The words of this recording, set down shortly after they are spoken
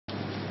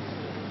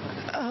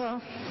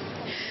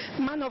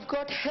Man of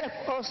God,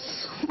 help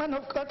us. Man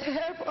of God,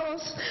 help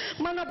us.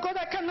 Man of God,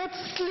 I cannot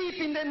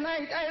sleep in the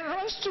night. I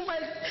rush to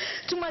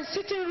my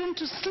sitting room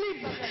to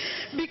sleep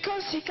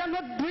because he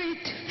cannot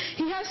breathe.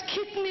 He has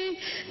kidney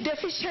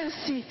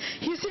deficiency.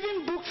 He's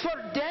even booked for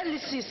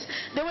dialysis.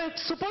 They were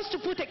supposed to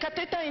put a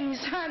catheter in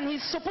his hand.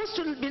 He's supposed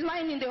to be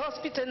lying in the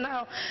hospital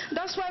now.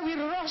 That's why we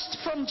rushed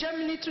from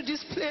Germany to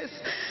this place,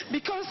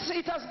 because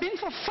it has been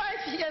for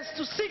 5 years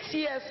to 6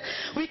 years.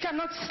 We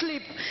cannot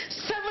sleep.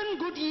 7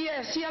 good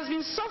years. He has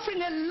been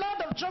suffering a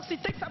lot of drugs.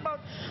 It takes about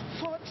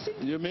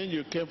 14. You mean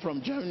you came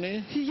from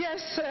Germany?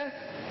 Yes, sir.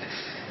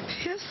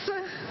 Yes,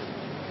 sir.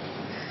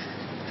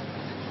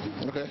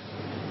 Okay.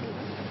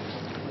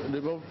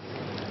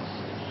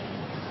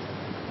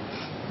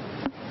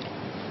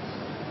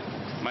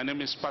 My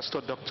name is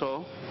Pastor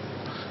Dr.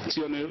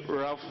 Tioni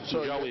Ralph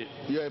Jawi.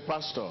 You're a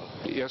pastor?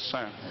 Yes,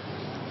 sir.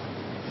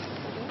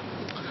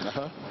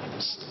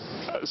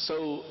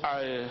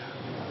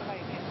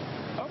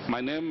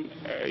 My name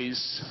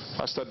is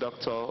Pastor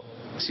Dr.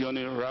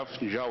 Tioni Ralph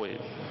Jawi.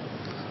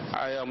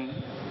 I am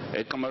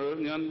a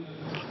Cameroonian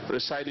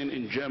residing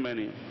in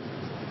Germany.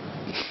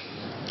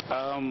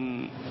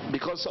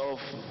 Because of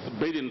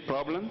breathing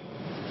problem.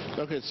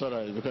 Okay, it's all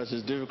right, because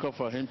it's difficult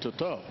for him to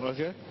talk,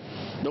 okay?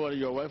 Don't worry,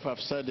 your wife have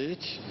said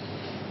it,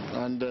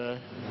 and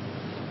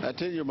I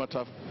think you must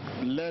have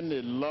learned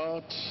a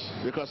lot,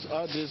 because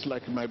all this,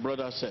 like my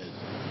brother said,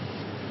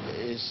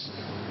 is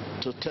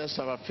to test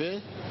our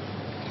faith.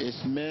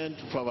 It's meant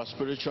for our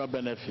spiritual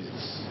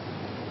benefits.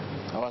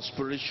 Our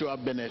spiritual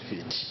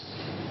benefits.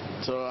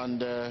 So,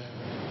 and a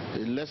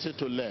lesson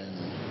to learn.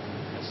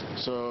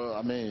 So,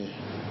 I mean,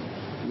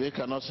 we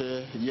cannot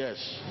say yes.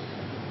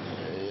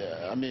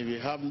 I mean, we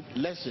have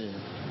lesson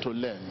to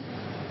learn.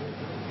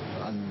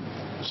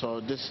 And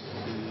so this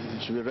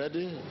should be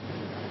ready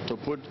to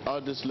put all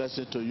this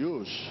lesson to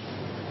use.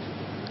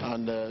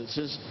 And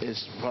since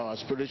it's for our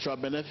spiritual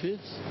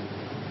benefits,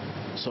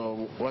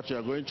 so what you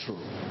are going through.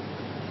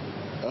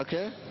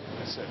 Okay?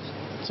 Yes, sir.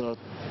 So,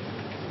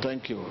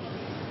 thank you.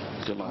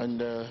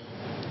 And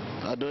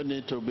I don't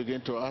need to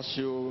begin to ask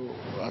you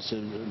as a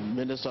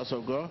ministers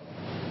of God.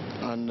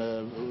 And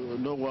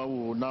no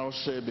one will now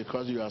say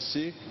because you are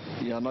sick,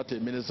 you are not a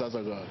minister of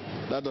God.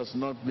 That does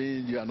not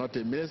mean you are not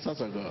a minister of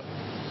God.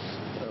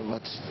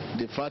 But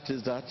the fact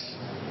is that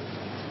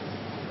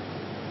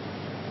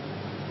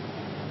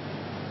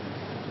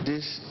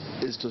this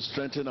is to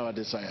strengthen our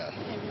desire,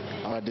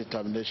 our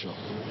determination.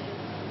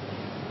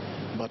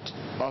 But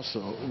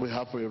also we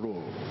have a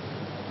role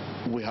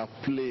we have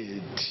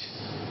played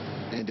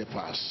in the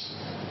past.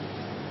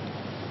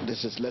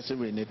 This is a lesson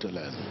we need to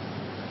learn.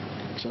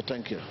 So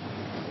thank you.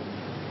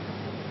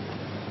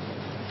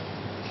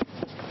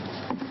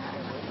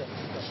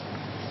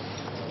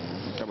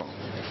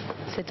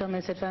 Cet homme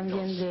et cette femme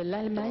viennent de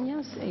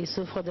l'Allemagne et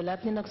souffrent de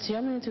l'apnée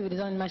nocturne,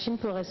 utilisant une machine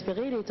pour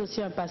respirer. Il est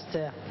aussi un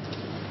pasteur.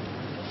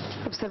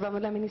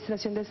 Observamos la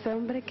administración de este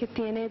hombre que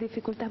tiene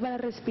dificultad para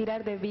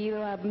respirar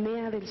debido a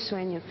apnea del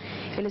sueño.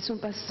 Él es un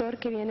pastor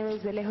que viene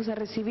desde lejos a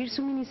recibir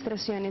su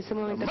ministración en este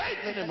momento. In the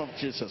mighty name of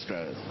Jesus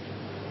Christ.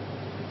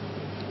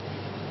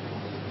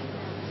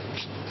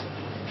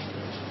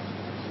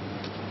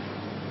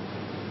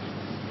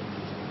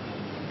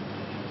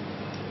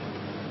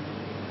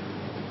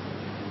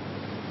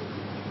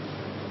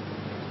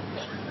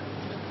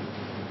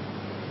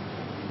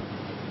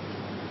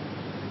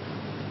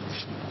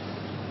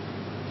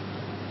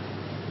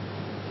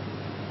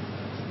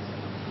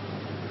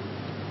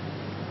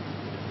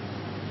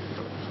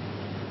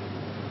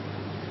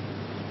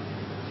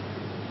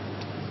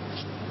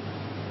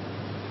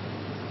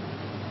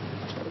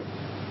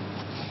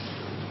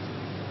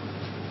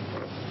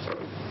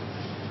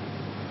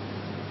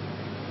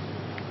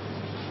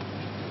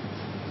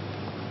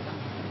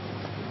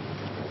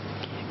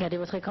 Regardez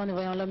votre écran, nous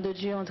voyons l'homme de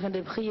Dieu en train de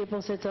prier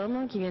pour cet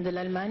homme qui vient de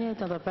l'Allemagne,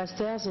 étant un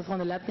pasteur, souffrant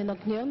de l'apnée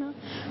nocturne,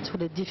 sur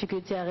des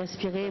difficultés à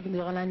respirer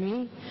durant la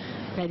nuit.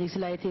 Il a dit que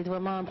cela a été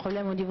vraiment un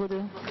problème au niveau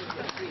de...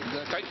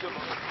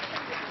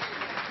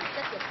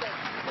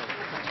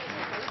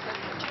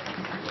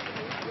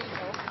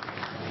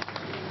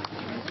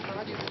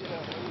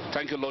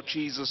 Thank you, Lord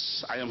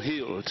Jesus. I am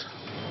healed.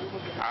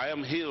 I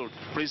am healed.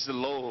 Praise the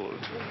Lord.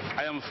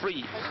 I am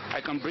free. I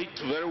can breathe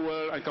very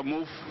well. I can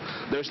move.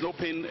 There's no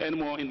pain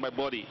anymore in my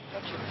body.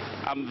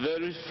 I'm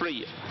very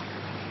free.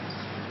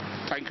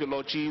 Thank you,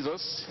 Lord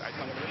Jesus.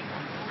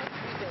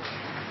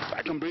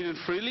 I can breathe in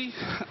freely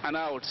and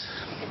out.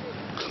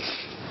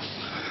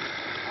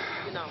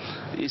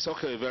 It's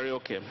okay, very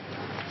okay.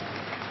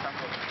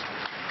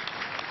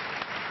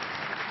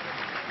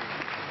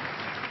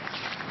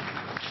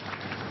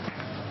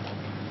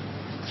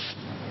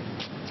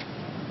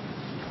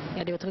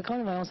 Regardez votre écran,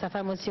 nous voyons sa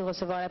femme aussi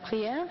recevoir la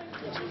prière.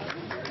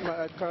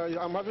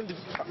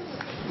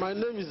 My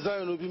name is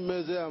Zion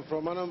Obimeze. I'm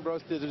from Anambra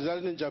State,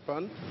 residing in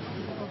Japan.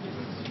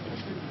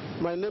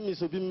 My name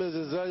is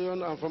Obimeze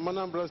Zion. I'm from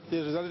Anambra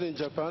State, residing in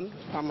Japan.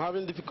 I'm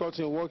having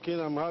difficulty in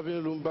walking. I'm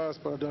having lumbar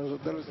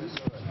paralysis.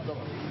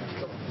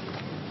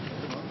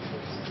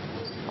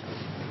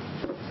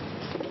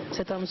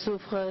 Cet homme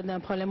souffre d'un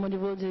problème au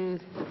niveau de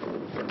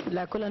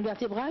la colonne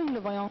vertébrale. Nous le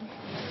voyons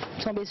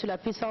tomber sous la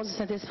puissance du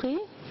Saint-Esprit.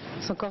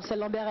 Son corset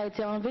lombaire a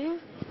été enlevé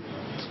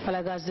par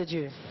la grâce de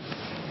Dieu.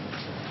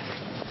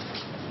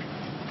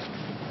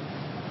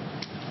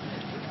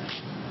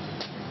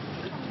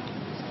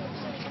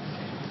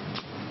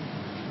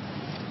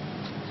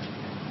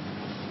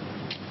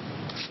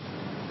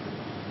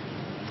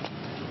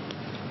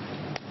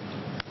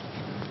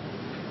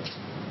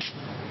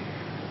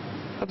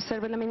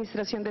 Observe la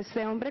administración de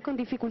este hombre con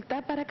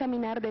dificultad para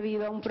caminar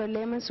debido a un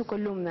problema en su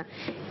columna.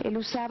 Él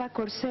usaba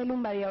corsé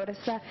lumbar y ahora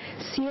está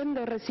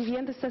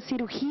recibiendo esta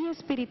cirugía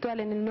espiritual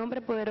en el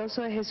nombre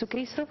poderoso de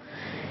Jesucristo.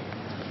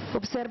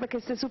 Observe que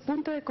este es su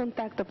punto de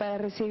contacto para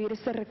recibir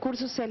este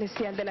recurso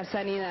celestial de la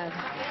sanidad.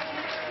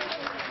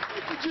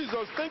 Thank you,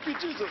 Jesus. Thank you,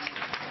 Jesus.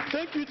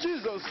 Thank you,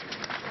 Jesus.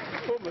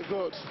 Oh my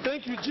God.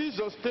 Thank you,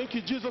 Jesus. Thank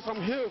you, Jesus.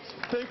 I'm healed.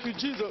 Thank you,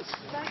 Jesus.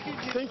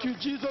 Thank you,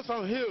 Jesus.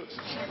 I'm healed.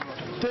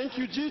 Thank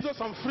you,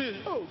 Jesus. I'm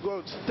free. Oh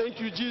God. Thank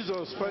you,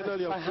 Jesus.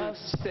 Finally, I'm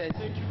free.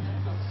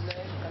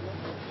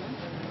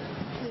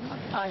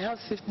 I have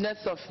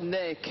stiffness of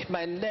neck,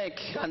 my neck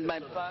and my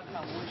back.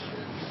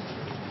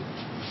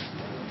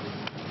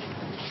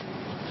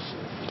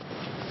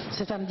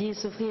 Cet homme dit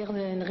souffrir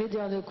d'une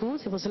raideur de cou,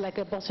 c'est pour cela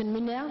qu'elle porte une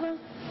minerve.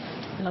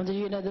 L'homme de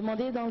Dieu nous a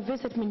demandé d'enlever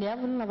cette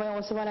minerve. Nous allons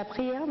recevoir la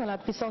prière dans la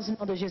puissance du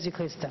nom de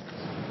Jésus-Christ.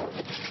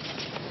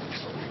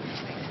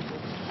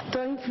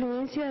 Toda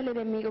influencia del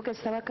enemigo que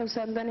estaba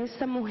causando en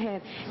esta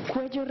mujer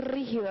cuello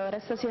rígido ahora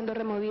está siendo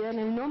removida en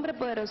el nombre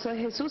poderoso de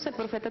Jesús. El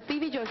profeta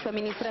T.B. Joshua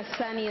ministra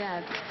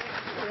sanidad.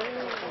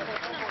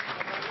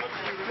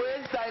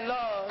 Praise thy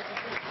Lord.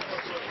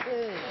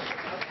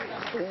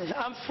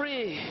 I'm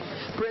free.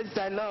 Praise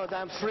thy Lord.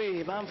 I'm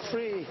free. I'm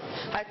free.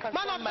 I can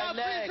Man feel of my God,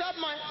 neck. please help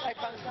I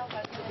can feel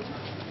my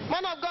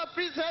Man of God,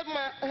 please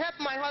help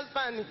my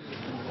husband.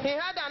 He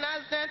had an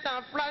accident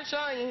and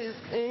fracture in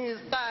his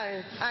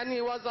thigh, and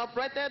he was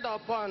operated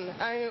upon,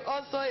 and he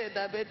also a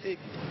diabetic.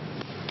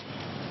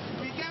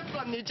 We came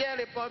from Niger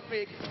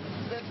Republic.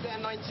 They are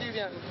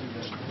Nigerian.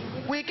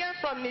 We came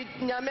from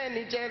Niamey,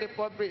 Niger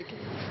Republic.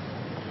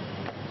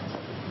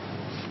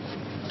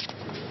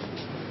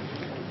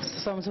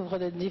 Cet homme souffre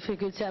de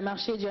difficultés à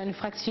marcher dû à une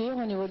fracture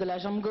au niveau de la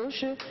jambe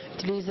gauche. Il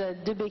utilise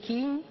 2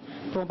 béquilles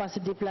pour ne pas se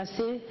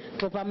déplacer,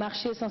 pour ne pas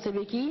marcher sans ses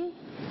béquilles.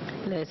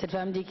 Cette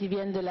femme dit qu'ils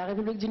viennent de la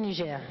République du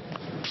Niger.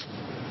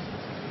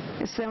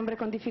 Este hombre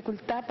con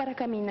dificultad para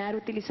caminar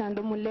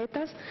utilizando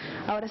muletas,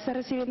 ahora está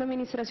recibiendo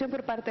administración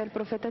por parte del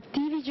profeta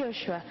T.B.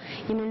 Joshua.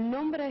 Y en el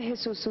nombre de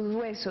Jesús, sus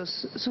huesos,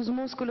 sus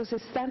músculos se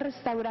están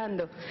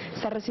restaurando.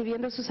 Está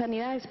recibiendo su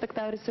sanidad,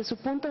 espectador. Este es su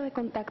punto de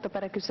contacto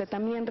para que usted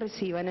también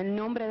reciba en el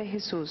nombre de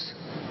Jesús.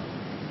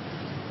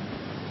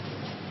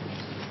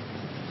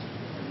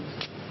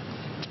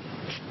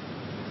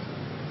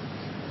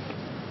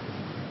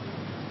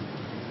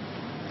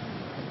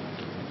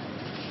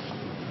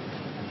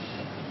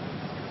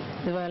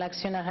 Devant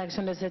l'action et la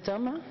réaction de cet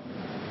homme,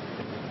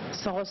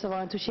 sans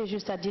recevoir un toucher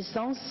juste à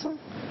distance,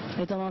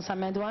 étant dans sa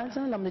main droite,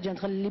 l'homme de Dieu est en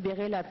train de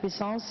libérer la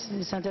puissance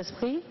du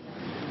Saint-Esprit.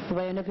 Nous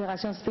voyons une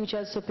opération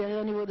spirituelle s'opérer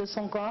au niveau de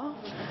son corps,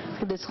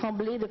 pour de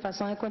trembler de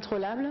façon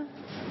incontrôlable.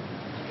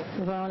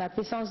 Nous voyons la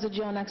puissance de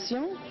Dieu en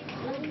action.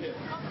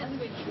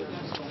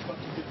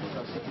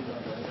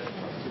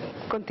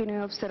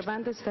 Continúe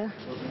observando esta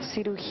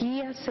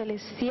cirugía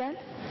celestial.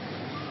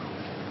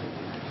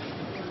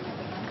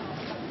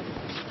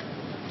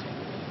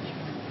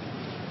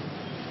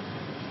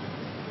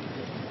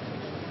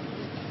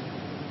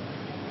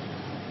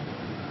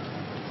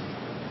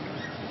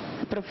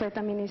 El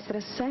profeta ministra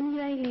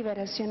sanidad y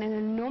liberación en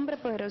el nombre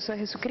poderoso de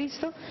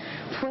Jesucristo.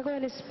 Fuego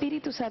del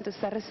Espíritu Santo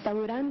está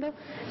restaurando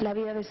la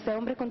vida de este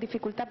hombre con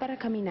dificultad para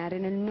caminar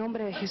en el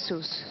nombre de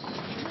Jesús.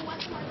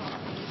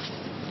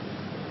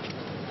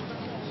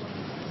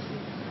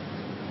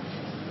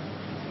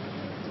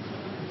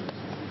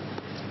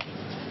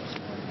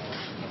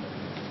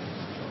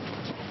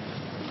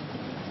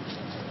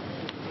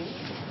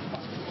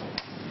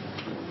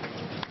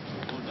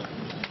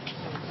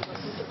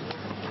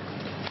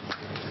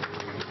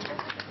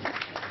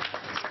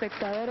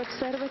 Espectador,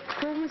 observe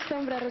cómo este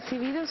hombre ha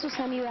recibido su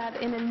sanidad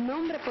en el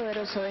nombre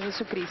poderoso de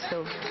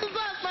Jesucristo. Jesus,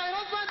 my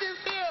husband is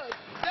healed.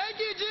 Thank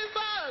you,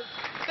 Jesus.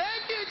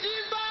 Thank you,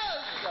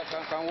 Jesus.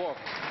 I can walk.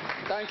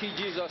 Thank you,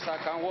 Jesus, I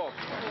can walk.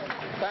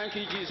 Thank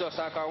you, Jesus,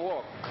 I can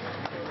walk.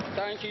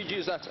 Thank you,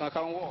 Jesus, I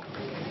can walk.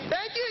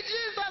 Thank you,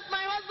 Jesus.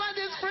 My husband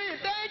is free.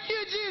 Thank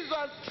you,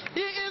 Jesus.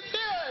 He is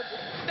healed.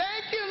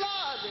 Thank you,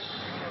 Lord.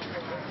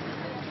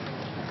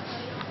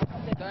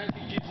 Thank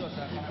you, Jesus,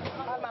 I can walk.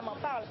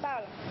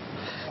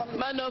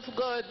 Man of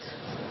God,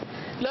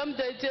 l'homme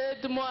de Dieu,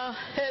 aide-moi,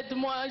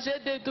 aide-moi, j'ai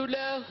des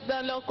douleurs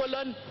dans la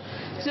colonne,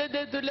 j'ai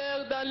des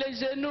douleurs dans les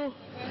genoux,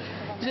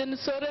 je ne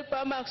saurais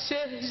pas marcher,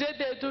 j'ai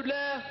des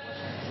douleurs.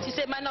 She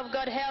said, man of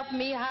God, help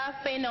me, I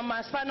have pain on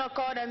my spinal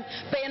cord and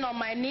pain on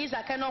my knees,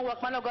 I cannot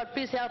walk, man of God,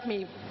 please help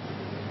me.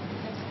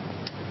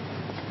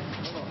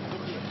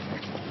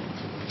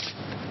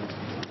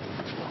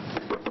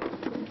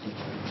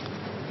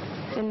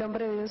 En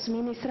nombre de Dios,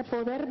 ministra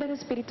poder del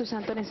Espíritu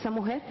Santo en esta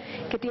mujer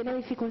que tiene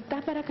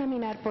dificultad para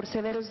caminar por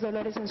severos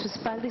dolores en su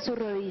espalda y sus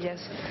rodillas.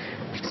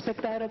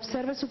 Espectador,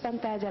 observe su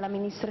pantalla la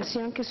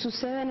administración que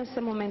sucede en este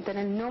momento en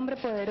el nombre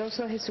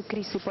poderoso de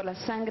Jesucristo y por la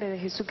sangre de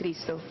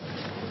Jesucristo.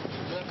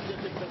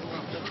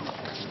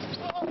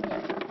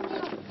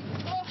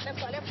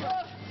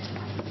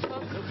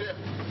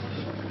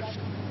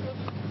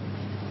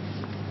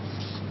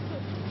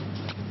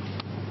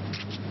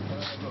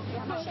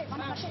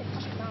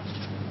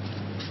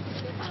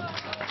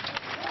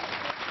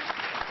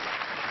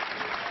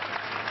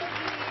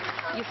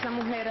 Y esta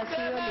mujer ha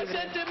sido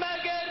libre.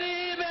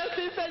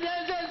 Merci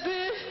Seigneur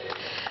Jésus.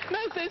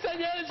 Merci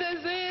Seigneur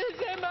Jésus.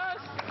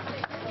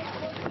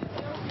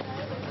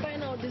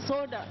 Spinal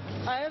disorder.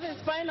 I have a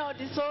spinal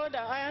disorder.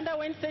 I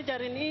underwent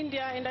surgery in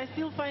India and I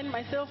still find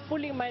myself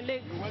pulling my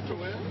leg. You went to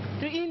where?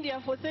 To India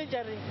for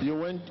surgery. You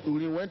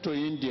went to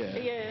India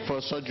Yes.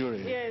 for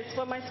surgery. Yes,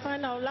 for my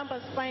spinal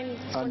lumbar spine.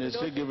 And it's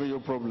still spondylosis. giving you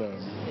problem.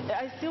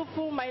 I still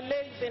pull my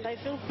legs and I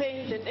feel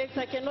pain and aches.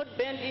 I cannot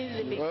bend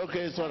easily.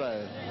 Okay, it's all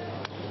right.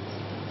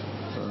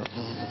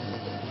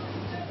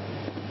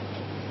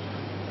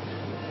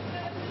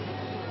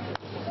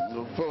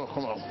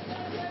 Come on.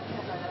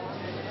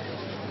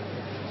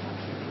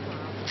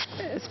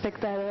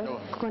 Espectador,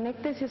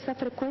 conéctese a esta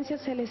frecuencia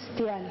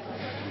celestial.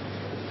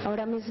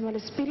 Ahora mismo el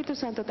Espíritu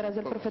Santo a través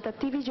del profeta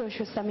TV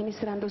Joshua está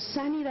ministrando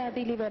sanidad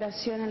y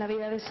liberación en la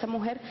vida de esta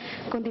mujer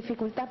con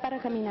dificultad para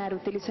caminar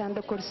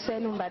utilizando corsé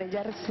lumbar.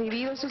 Ella ha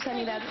recibido su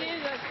sanidad. Thank you,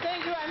 Jesus.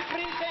 Thank you, I'm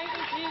free. Thank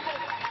you, Jesus.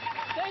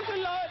 Thank you,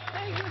 Lord.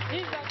 Thank you,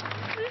 Jesus.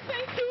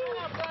 Thank you.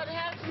 Oh, God,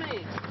 help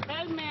me.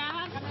 Help me.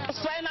 I have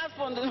spinal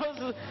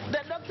spondylosis. The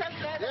doctor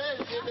said...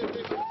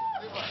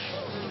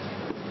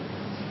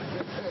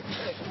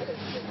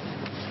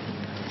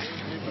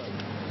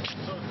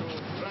 So to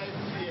drive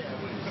here,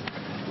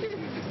 if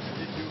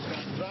you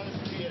can drive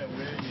here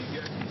where you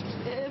get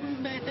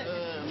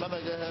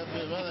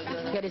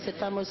Regardez cette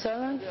femme au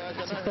sol,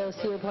 qui fait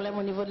aussi un problème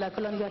au niveau de la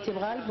colonne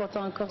vertébrale,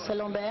 portant un corset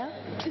lombaire.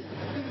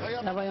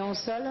 La voyons au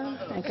sol,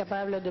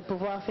 incapable de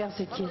pouvoir faire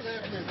ce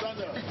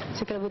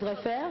qu'elle voudrait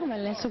faire, mais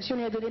l'instruction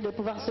lui est donnée de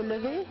pouvoir se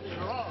lever.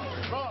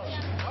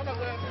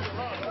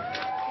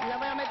 La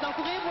voyons maintenant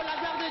courir pour la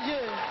gloire de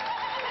Dieu.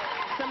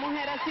 Esta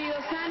mujer ha sido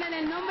sana en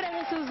el nombre de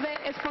Jesús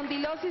de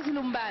espondilosis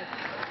lumbar.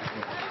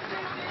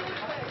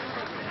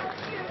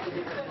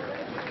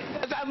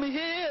 I'm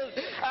healed.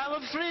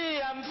 I'm free.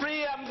 I'm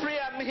free. I'm free.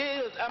 I'm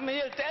healed. I'm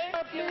healed. Thank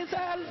you. Please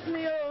help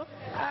me. Oh.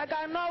 I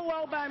cannot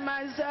walk by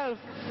myself.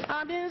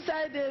 I'm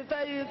inside the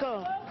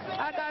vehicle.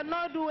 I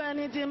cannot do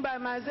anything by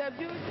myself.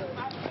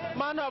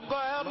 Man of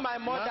God, help my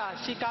mother.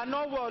 She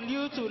cannot walk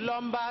due to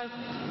lumbar.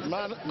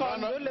 Man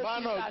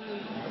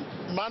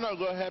of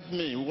God, help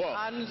me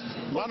walk.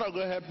 Man of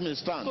God, help me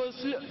stand.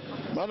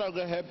 Man of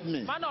God, help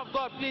me. Man of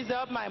God, please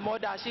help my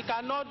mother. She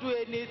cannot do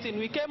anything.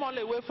 We came all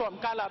the way from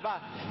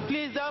Calabar.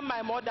 Please help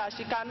my mother.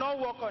 She cannot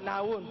walk on her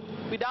own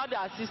without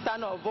the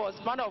assistance of us.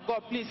 Man of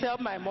God, please help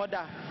my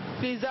mother.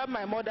 Please help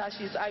my mother.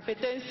 She's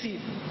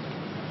hypertensive.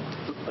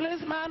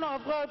 Please, man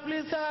of God,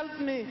 please help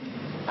me.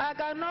 I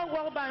cannot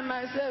walk by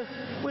myself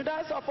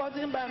without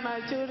supporting by my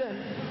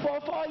children.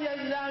 For 4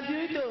 years now,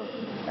 due to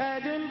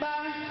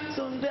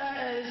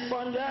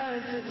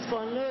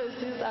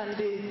spondylosis and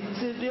the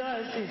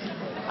psoriasis.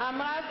 I'm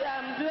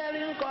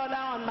wearing collar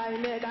on my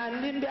neck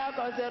and limbia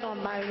corset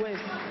on my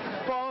waist.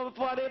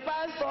 For the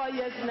past 4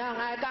 years now,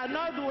 I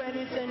cannot do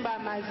anything by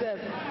myself.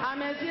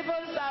 I'm a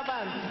civil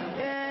servant.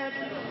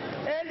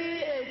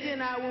 Early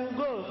 18, I will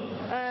go.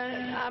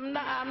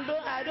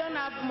 I don't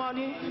have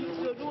money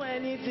to do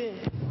anything.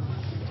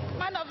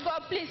 Man of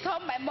God, please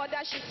help my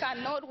mother. She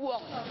cannot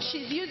walk.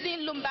 She's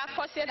using lumbar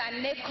corset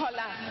and neck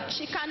collar.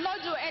 She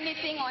cannot do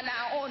anything on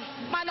her own.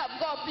 Man of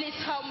God, please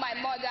help my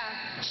mother.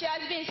 She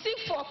has been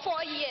sick for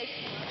 4 years.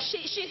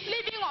 She's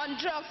living on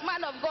drugs.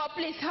 Man of God,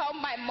 please help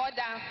my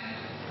mother.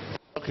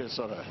 Okay,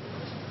 sorry.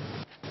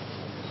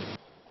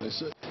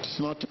 It's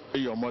not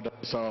your mother,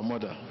 it's our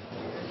mother.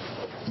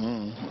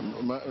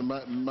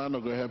 Man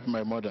of God, help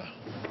my mother.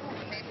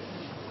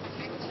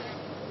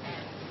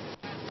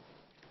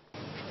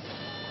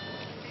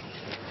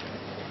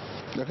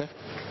 Okay.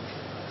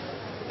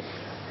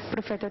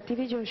 Profeta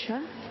TV Joshua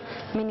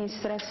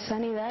ministra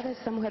sanidad a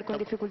esta mujer con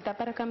dificultad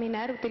para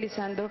caminar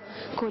utilizando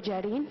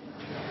collarín.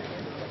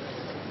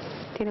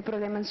 Tiene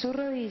problema en sus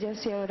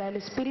rodillas y ahora el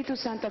Espíritu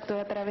Santo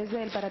actúa a través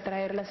de él para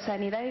traer la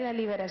sanidad y la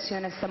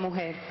liberación a esta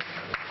mujer.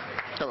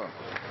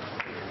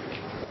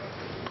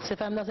 Cette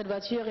femme dans cette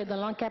voiture est dans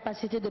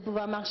l'incapacité de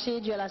pouvoir marcher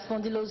due à la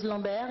spondylose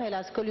lombaire et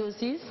la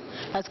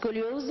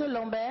scoliose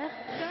lombaire,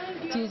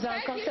 utilisant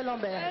un corset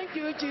lombaire. Thank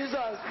you,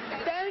 Jesus.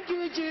 Thank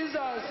you,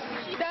 Jesus.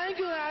 Thank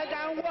you, I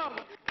can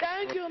walk.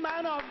 Thank you,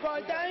 man of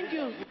God. Thank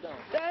you.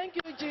 Thank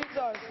you,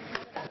 Jesus.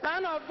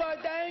 Man of God,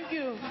 thank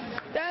you.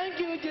 Thank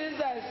you,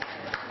 Jesus.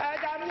 I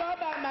can walk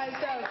by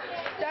myself.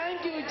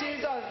 Thank you,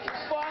 Jesus,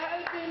 for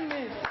helping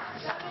me.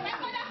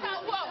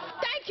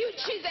 Thank you,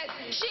 Jesus.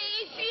 She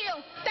is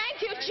healed.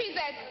 Thank you,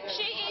 Jesus.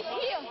 She is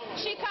healed.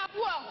 She can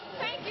walk.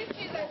 Thank you,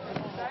 Jesus.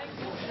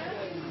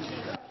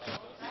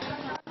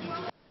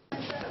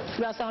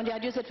 Gloire soit rendue à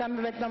Dieu, cette femme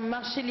peut maintenant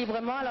marcher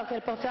librement alors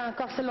qu'elle portait un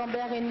corset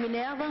lombaire et une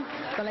minerve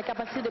dans la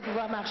capacité de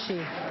pouvoir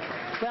marcher.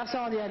 Gloire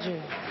soit rendue à Dieu.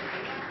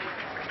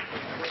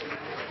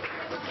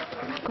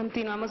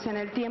 Continuamos en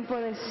el tiempo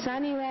de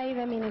sanidad y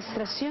de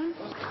administración.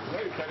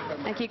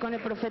 Aquí con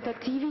el profeta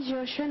TV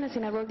Joshua en la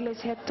sinagoga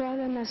iglesia de todas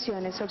las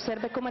naciones.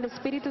 Observe cómo el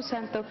Espíritu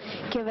Santo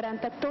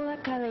quebranta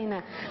toda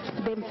cadena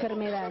de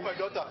enfermedad. My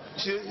daughter,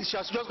 she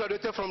has just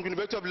graduated from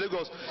University of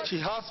Lagos. She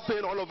has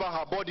pain all over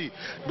her body.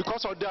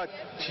 Because of that,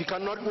 she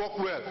cannot walk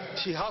well.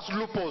 She has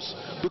lupus.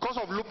 Because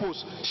of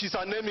lupus, she's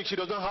anemic. She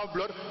doesn't have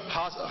blood.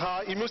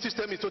 Her immune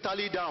system is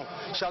totally down.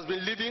 She has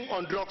been living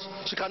on drugs.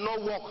 She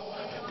cannot walk.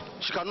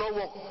 She cannot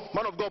walk.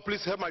 Man of God,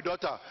 please help my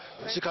daughter.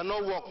 She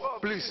cannot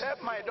walk. Please.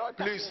 Help my daughter.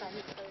 Please.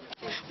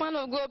 Man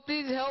of God,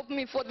 please help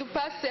me. For the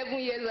past 7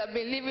 years, I've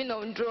been living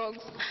on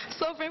drugs,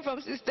 suffering from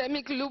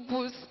systemic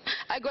lupus.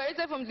 I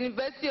graduated from the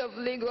University of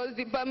Lagos,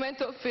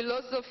 Department of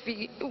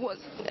Philosophy.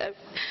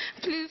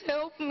 Please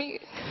help me.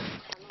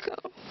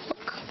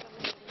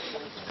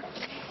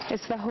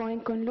 Esta joven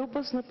con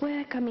lupus no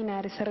puede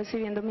caminar, está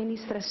recibiendo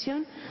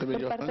administración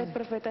por parte del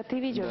profeta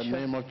TV Joshua.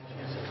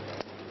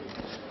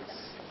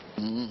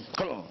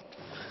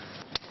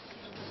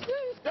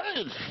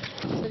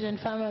 Cette jeune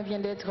femme vient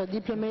d'être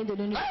diplômée de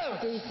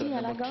l'université ici à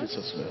Lagos.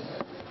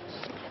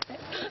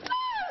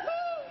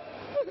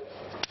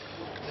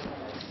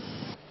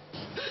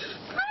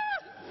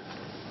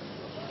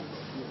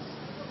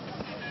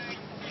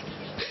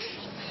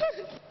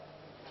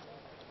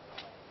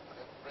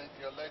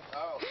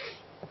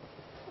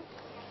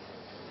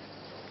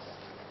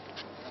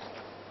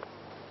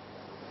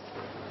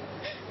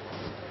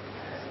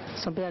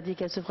 Son père dit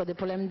qu'elle souffre des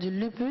problèmes du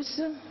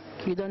lupus,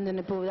 qui lui donne de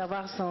ne pas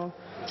avoir son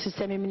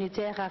système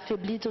immunitaire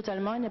affaibli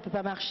totalement, il ne peut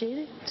pas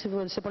marcher.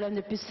 Ce problème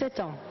depuis 7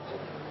 ans.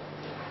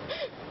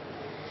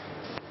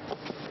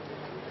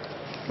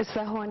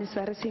 Esta joven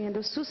está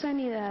recibiendo su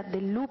sanidad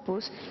del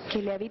lupus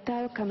que le ha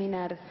evitado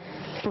caminar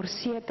por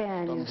 7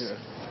 años.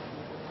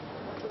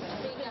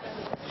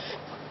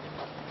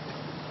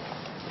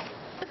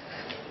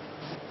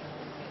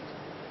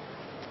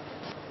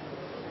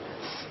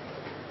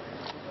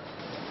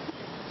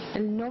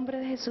 El nombre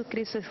de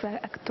Jesucristo está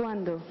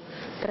actuando,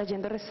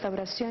 trayendo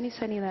restauración y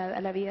sanidad a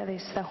la vida de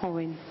esta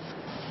joven.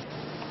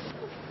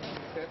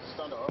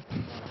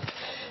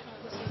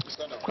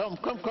 Come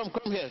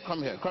here.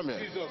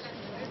 Jesus.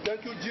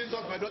 Thank you,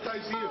 Jesus. My daughter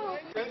is here.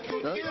 Thank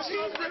you, Jesus.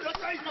 My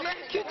daughter is here.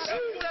 Thank you, Jesus. Thank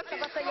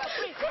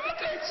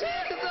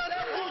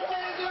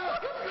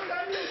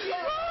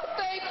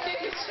you, Jesus.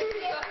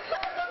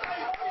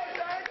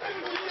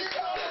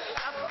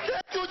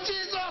 Thank you,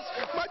 Jesus.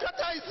 My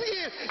daughter is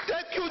here.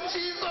 Thank you,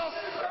 Jesus.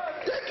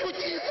 Thank you, Jesus. Thank you,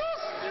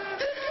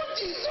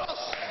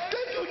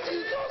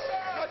 Jesus.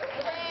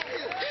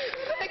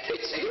 Thank you, Jesus. Thank you,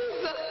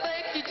 Jesus.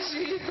 Thank you,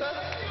 Jesus.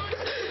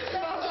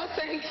 Father,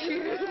 thank you.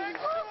 Thank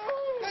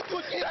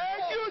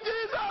you,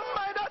 Jesus.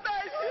 My daughter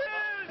is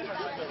here.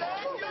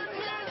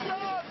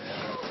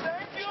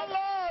 Thank you,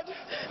 Lord.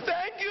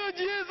 Thank you,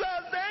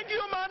 Jesus. Thank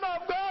you, man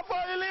of God,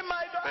 for healing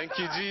my daughter. Thank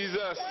you,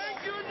 Jesus.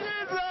 Thank you,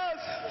 Jesus.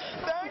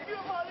 Thank you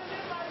for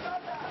healing my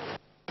daughter.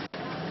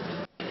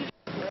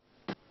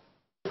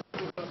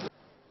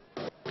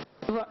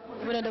 Vous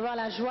venez de voir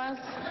la joie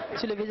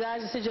sur le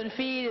visage de cette jeune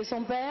fille et de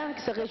son père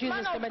qui se réjouissent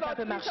de ce que maintenant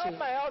peut marcher.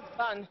 My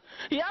husband,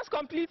 he has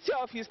complete tear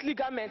of his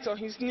ligaments on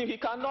his knee. He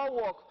cannot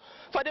walk.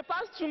 For the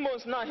past 2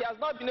 months now, he has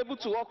not been able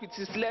to walk with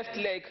his left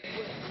leg.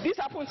 This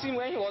happened to him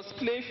when he was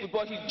playing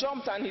football. He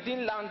jumped and he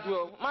didn't land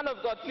well. Man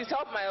of God, please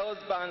help my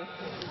husband.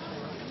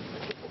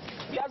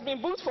 He has been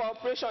booked for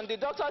operation. The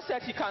doctor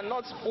said he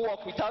cannot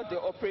walk without the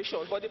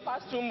operation. For the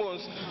past 2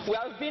 months, we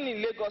have been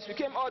in Lagos. We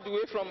came all the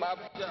way from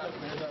Abuja.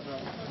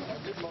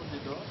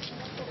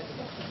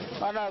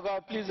 Man of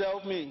God, please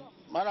help me.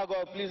 Man of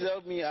God, please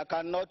help me. I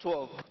cannot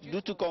walk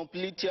due to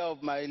complete tear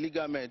of my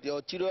ligament, the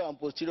anterior and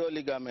posterior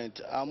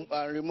ligament, and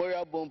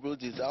femoral bone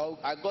bruises.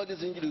 I got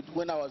this injury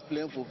when I was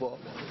playing football.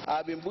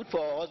 I've been booked for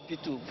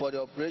hospital for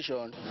the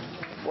operation.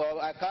 Well,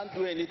 I can't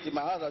do anything.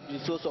 My house has been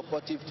so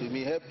supportive to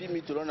me, helping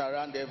me to run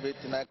around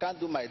everything. I can't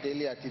do my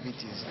daily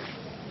activities.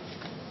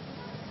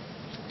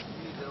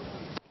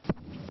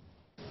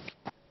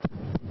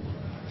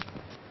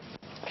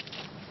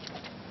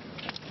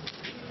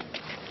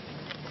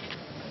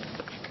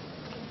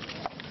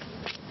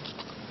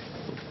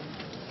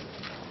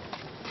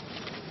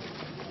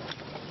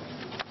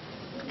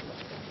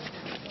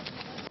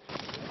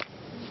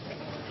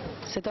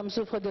 Cet homme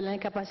souffre de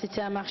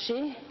l'incapacité à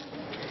marcher.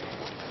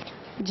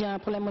 Il y a un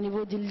problème au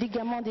niveau du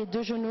ligament des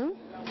 2 genoux,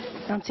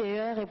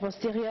 antérieur et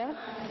postérieur.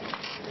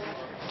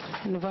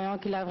 Nous voyons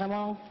qu'il a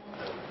vraiment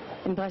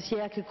une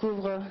brassière qui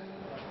couvre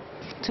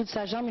toute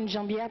sa jambe, une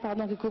jambière,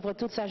 pardon, qui couvre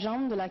toute sa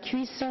jambe, de la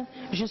cuisse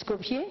jusqu'au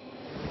pied.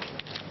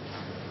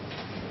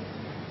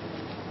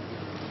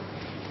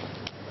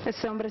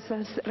 Este hombre está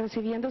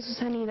recibiendo su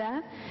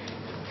sanidad.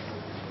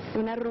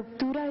 Una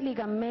ruptura de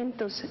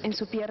ligamentos en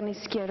su pierna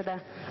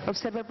izquierda.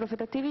 Observa el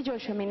profeta TV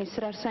Joshua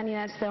ministrar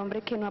sanidad a este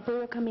hombre que no ha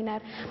podido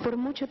caminar por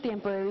mucho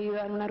tiempo debido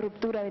a una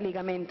ruptura de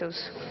ligamentos.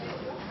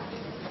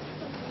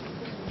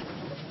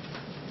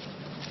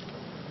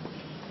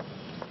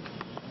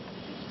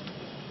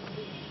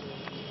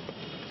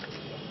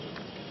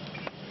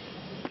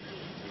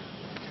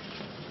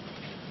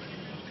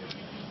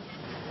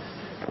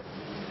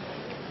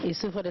 Il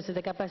souffre de cette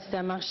incapacité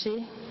à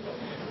marcher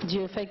dû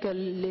au fait que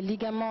les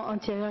ligaments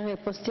antérieurs et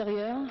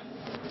postérieurs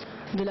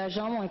de la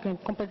jambe ont été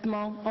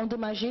complètement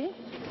endommagés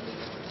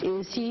et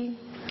aussi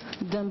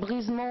d'un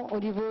brisement au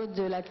niveau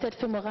de la tête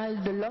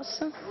fémorale de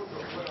l'os.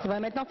 Il va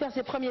maintenant faire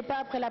ses premiers pas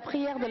après la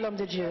prière de l'homme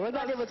de Dieu.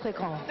 Regardez votre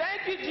écran.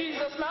 Thank you,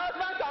 Jesus. My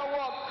husband can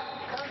walk.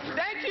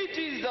 Thank you,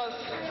 Jesus.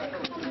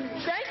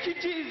 Thank you,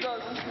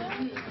 Jesus.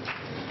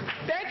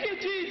 Thank you,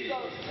 Jesus.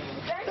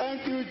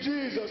 Thank you,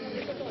 Jesus.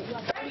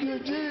 Thank you,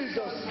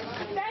 Jesus.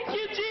 Thank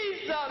you,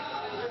 Jesus.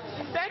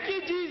 Thank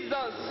you,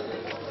 Jesus.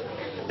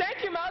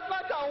 Thank you, my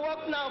husband can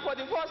walk now for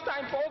the first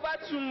time for over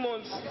 2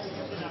 months.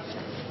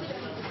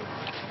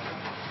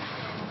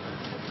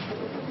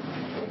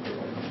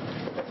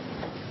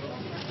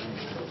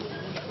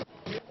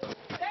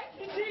 Thank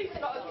you,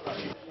 Jesus.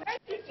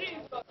 Thank you,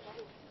 Jesus.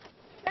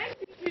 Thank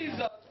you,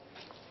 Jesus.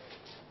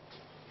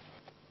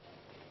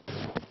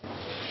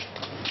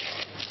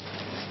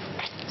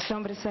 Este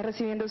hombre está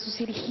recibiendo su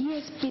cirugía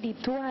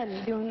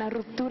espiritual de una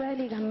ruptura de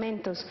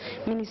ligamentos,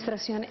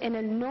 ministración en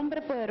el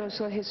nombre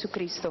poderoso de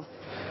Jesucristo.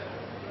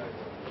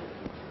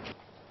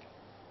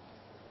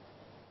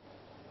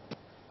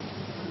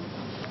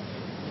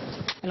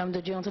 L'homme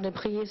de Dieu est en train de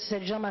prier sur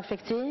cette jambe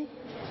affectée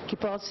qui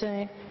porte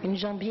une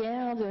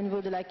jambière au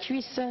niveau de la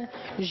cuisse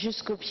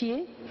jusqu'au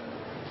pied.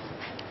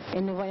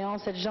 Et nous voyons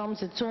cette jambe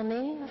se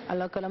tourner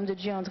alors que l'homme de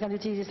Dieu est en train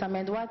d'utiliser sa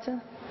main droite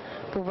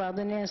pour pouvoir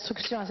donner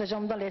instruction à sa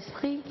jambe dans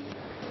l'esprit.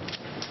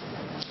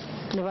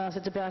 Nous voyons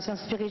cette opération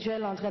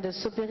spirituelle en train de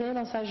s'opérer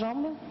dans sa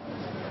jambe.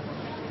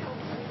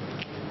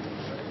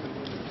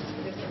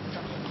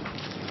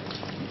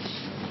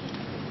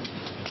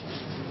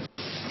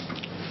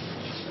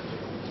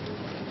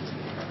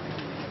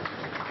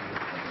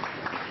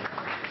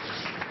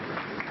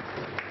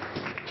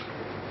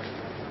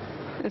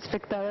 El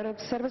espectador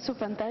observa su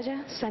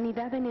pantalla,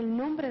 sanidad en el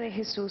nombre de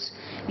Jesús,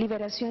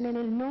 liberación en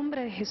el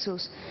nombre de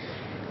Jesús.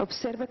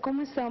 Observe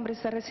cómo este hombre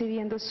está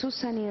recibiendo su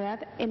sanidad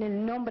en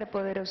el nombre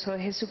poderoso de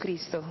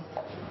Jesucristo.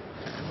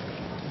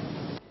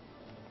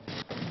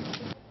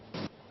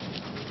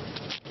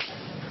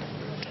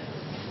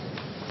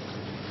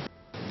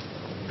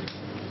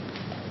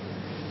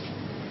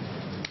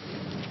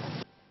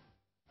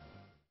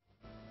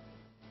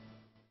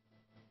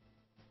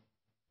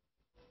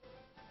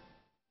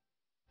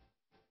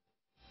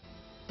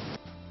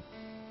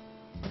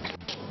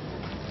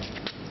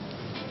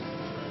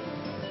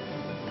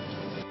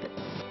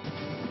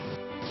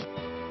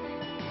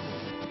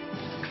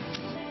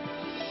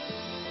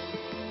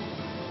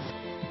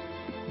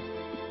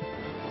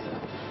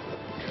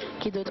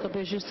 Qui d'autre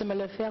peut justement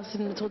le faire, c'est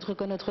notre autre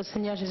que notre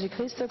Seigneur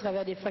Jésus-Christ, à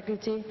travers les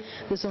facultés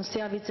de son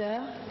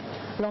serviteur.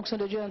 L'onction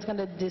de Dieu est en train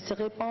de se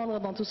répandre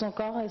dans tout son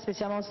corps, et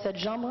spécialement sur cette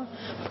jambe,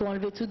 pour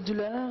enlever toute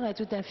douleur et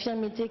toute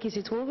infirmité qui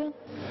s'y trouve.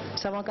 Nous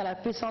savons qu'à la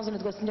puissance de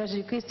notre Seigneur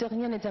Jésus-Christ,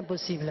 rien n'est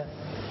impossible.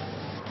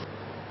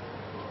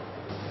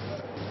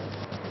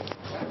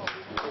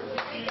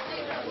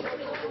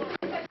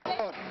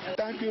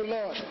 Thank you,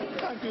 Lord.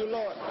 Thank you,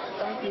 Lord.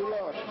 Thank you,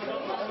 Lord.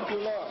 Thank you,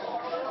 Lord.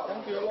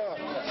 Thank you, Lord.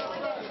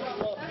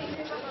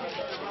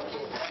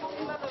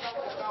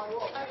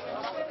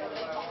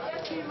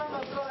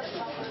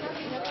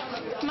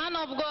 Man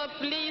of God,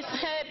 please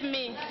help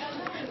me.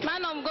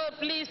 Man of God,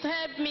 please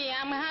help me.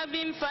 I'm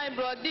having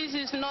fibroid. This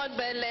is not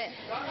belly.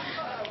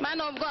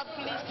 Man of God,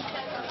 please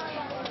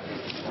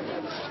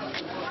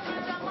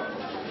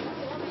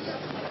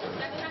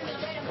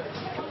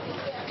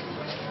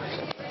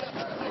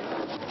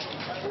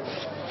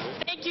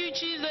Thank you,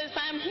 Jesus.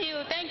 I'm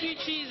healed. Thank you,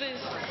 Jesus.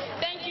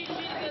 Thank you,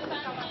 Jesus.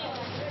 I'm healed.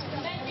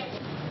 Thank you.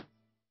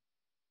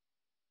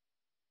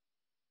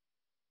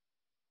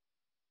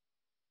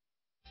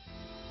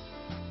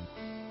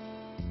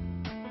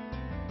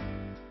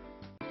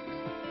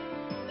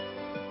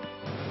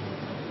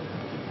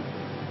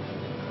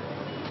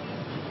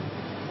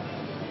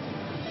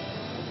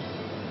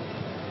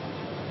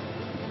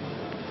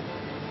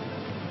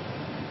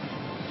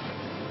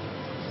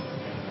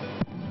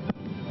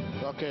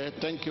 Okay,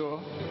 thank you.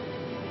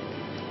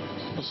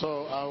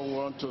 So I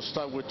want to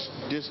start with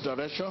this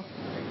direction,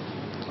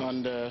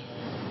 and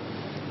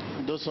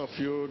those of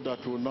you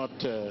that will not,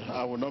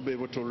 I will not be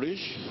able to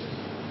reach,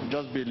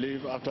 just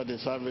believe after the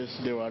service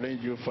they will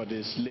arrange you for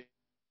the sleep.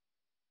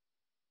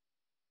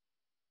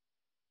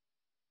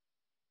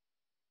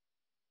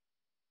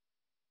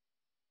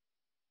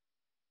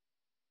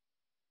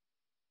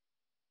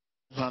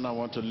 And I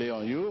want to lay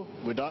on you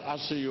without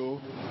asking you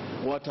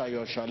what are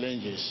your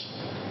challenges.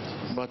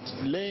 But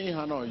laying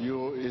hand on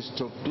you is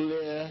to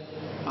clear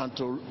and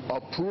to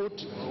uproot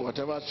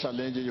whatever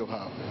challenge you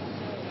have.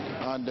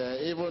 And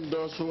even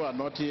those who are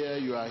not here,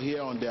 you are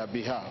here on their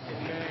behalf.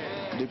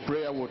 The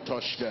prayer will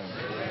touch them.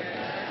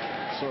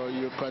 So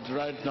you could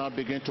right now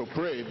begin to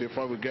pray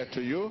before we get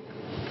to you.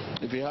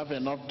 If you have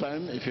enough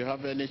time, if you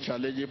have any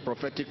challenging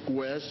prophetic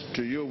words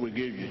to you, we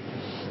give you.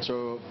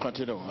 So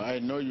continue. I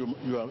know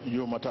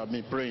you must have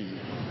been praying.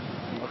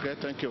 Okay,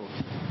 thank you.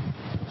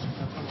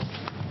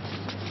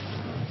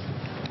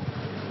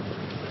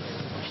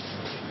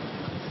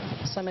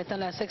 passons maintenant à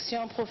la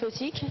section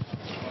prophétique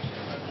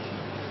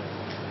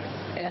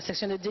et la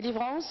section de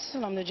délivrance.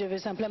 L'homme de Dieu veut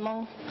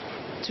simplement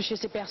toucher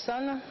ces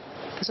personnes,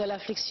 que ce soit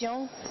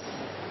l'affliction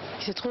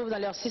qui se trouve dans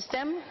leur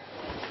système.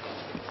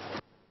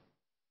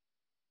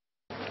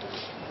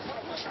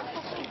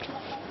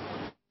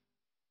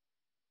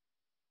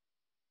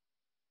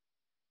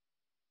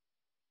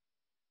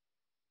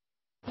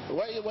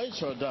 Where is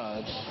your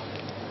dad?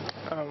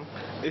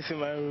 It's in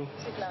my room.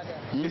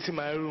 It's in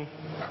my room.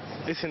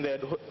 It's in the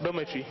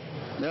dormitory.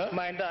 Yeah?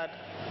 My dad,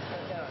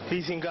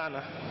 he's in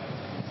Ghana.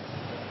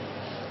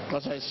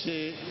 Because I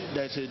see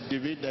there's a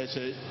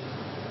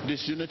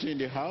disunity in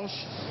the house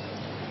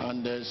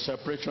and there's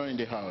separation in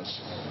the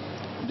house.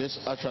 This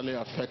actually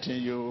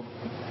affecting you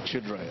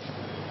children.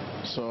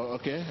 So,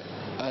 okay,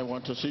 I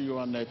want to see you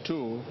on that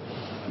too.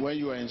 When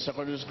you are in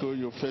secondary school,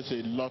 you face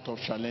a lot of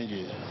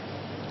challenges.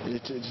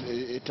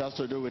 It has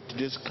to do with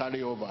this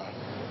carryover.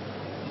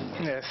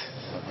 Yes.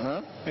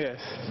 Huh? Yes.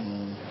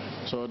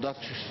 So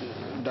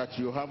that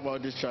you have all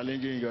this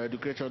challenge in your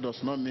education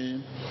does not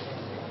mean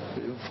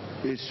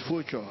it's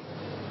future.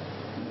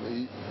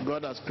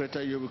 God has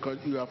created you because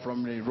you are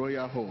from a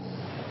royal home.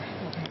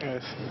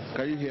 Yes.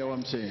 Can you hear what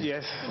I'm saying?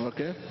 Yes.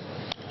 Okay.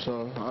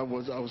 So I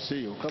will see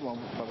you. Come on,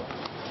 Baba.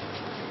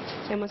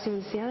 Hemos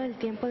iniciado el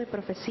tiempo de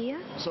profecía.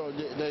 So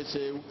there's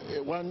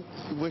a one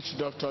witch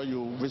doctor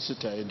you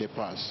visited in the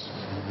past.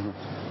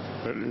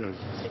 Yes.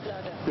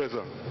 Yes,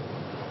 sir.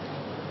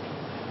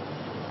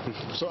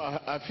 So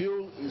have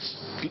you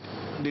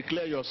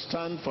declared your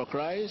stand for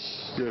Christ?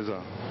 Yes,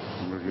 sir.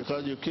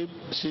 Because you keep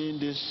seeing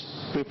these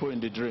people in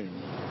the dream.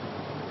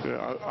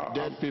 Yeah,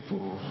 Dead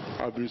people.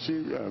 I've been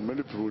seeing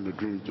many people in the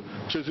dream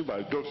chasing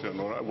by dogs and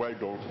white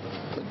dogs.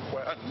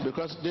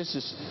 Because this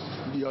is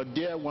your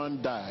dear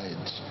one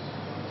died.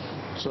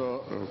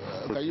 So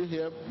can you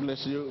hear?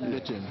 Bless you,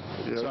 Latin.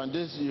 Yes. So and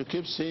this you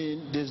keep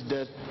seeing this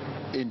death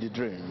in the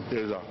dream.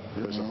 Yes, sir.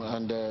 Yes, sir.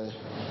 And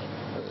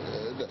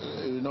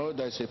you know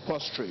there's a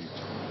prostrate.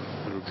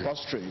 Okay.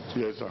 Prostrate.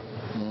 Yes, sir.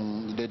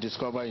 They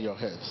discover in your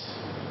head.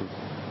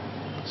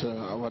 So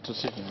I want to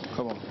see him.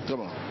 Come on,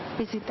 come on.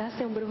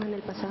 ¿Visitaste a un brujo en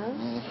el pasado?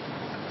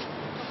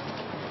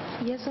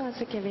 Y eso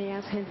hace que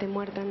veas gente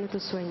muerta en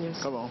tus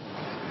sueños. Come on.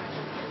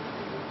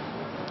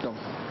 Come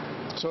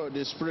on. So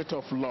the spirit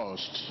of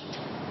lust.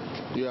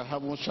 You are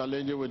having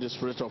challenges with the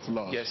spirit of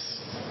lust.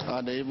 Yes.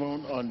 And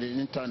even on the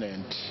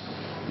internet,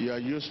 you are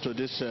used to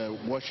this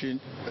watching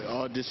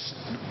all this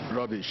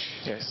rubbish.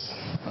 Yes.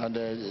 And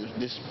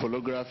this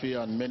pornography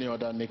and many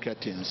other naked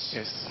things.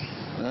 Yes.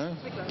 Huh?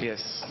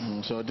 Yes.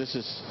 So this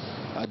is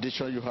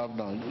addition you have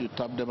now. You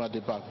tap them at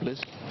the back,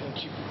 please.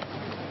 Thank you.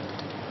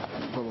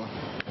 Come on.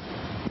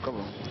 Come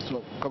on.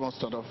 So come on,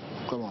 start off.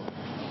 Come on.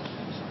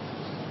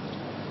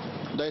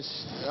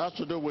 This has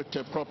to do with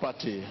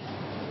property.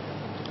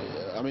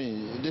 I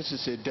mean, this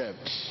is a debt.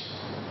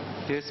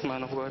 Yes,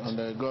 man of God.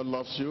 And God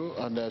loves you,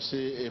 and I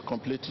see a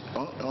complete,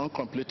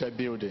 uncompleted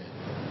building.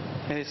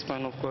 Yes,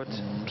 man of God.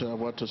 So I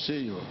want to see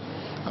you.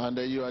 And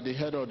you are the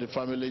head of the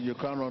family. You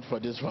can't run for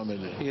this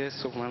family.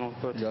 Yes, man of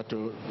God. You have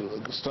to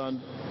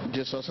stand.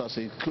 Jesus has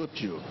equipped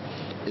you.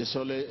 It's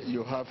only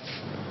you have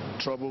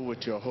trouble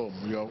with your home,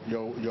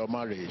 your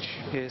marriage.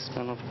 Yes,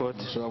 man of God.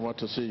 So I want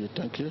to see you.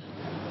 Thank you.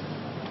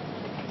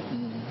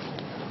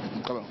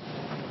 Come on.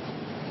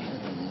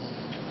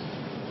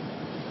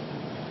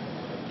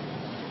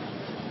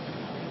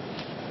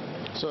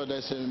 So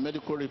there's a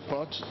medical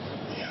report.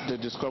 They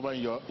discover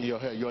in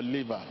your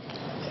liver.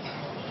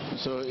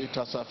 So it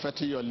has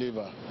affected your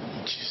liver.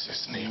 In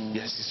Jesus' name.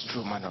 Yes, it's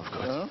true, man of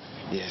God.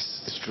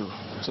 Yes, it's true.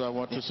 So I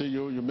want to see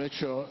you. You make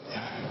sure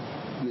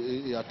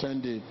you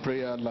attend the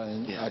prayer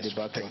line at the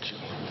back. Thank you.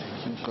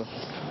 Okay.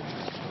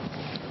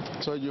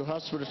 So you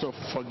have spirit of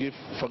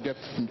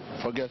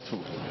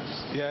forgetful.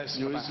 Yes.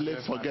 You easily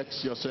forget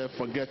yourself,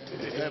 forget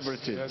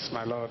everything. Yes,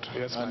 my Lord.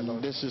 Yes, my Lord.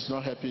 And this is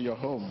not helping your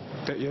home.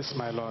 Yes,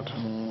 my Lord.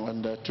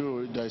 And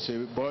two, there's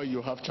a boy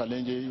you have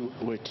challenges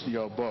with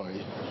your boy.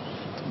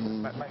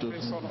 My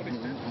first son,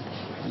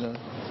 yeah.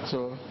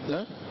 So,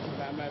 yeah?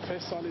 My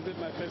first son, is it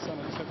my first son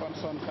or the second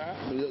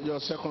son? Your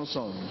second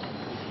son.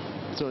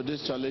 So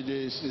this challenge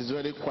is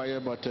very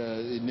quiet, but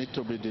it needs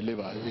to be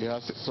delivered. He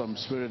has some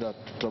spirit that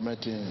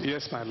tormenting him.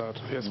 Yes, my Lord.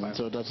 Yes, my Lord.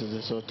 So that is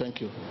it. So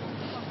thank you.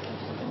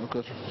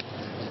 Okay.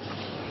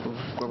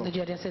 De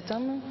Dieu à cet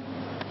homme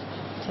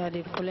qui a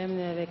des problèmes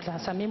avec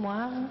sa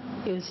mémoire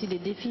et aussi des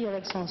défis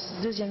avec son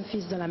deuxième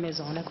fils dans la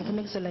maison. On a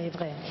confirmé que cela est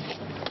vrai.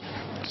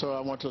 So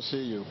I want to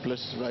see you.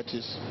 Please write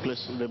this.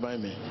 Please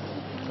remind me.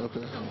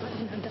 Okay.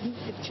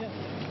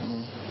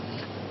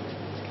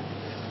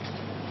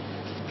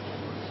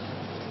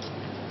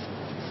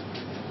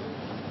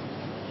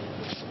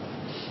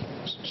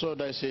 So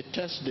there's a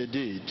test they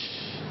did.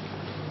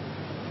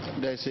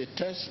 There's a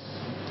test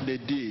they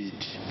did.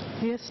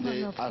 Yes,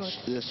 man of God.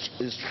 They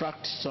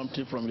extract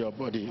something from your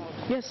body.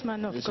 Yes,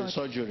 man of it's God. It's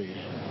a surgery.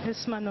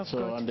 Yes, man of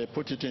God. And they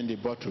put it in the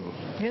bottle.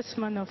 Yes,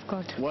 man of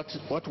God.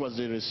 What was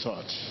the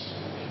result?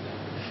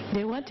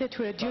 They wanted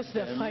to reduce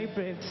their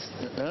fibroids.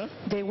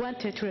 They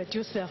wanted to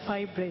reduce their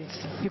fibroids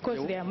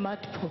because they are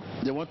multiple.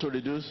 They want to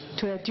reduce?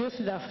 To reduce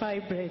their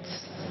fibroids.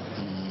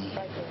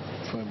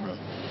 Fibroid.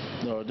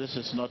 No, this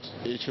is not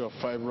issue of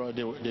fibroid.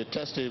 They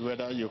tested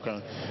whether you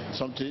can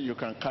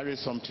carry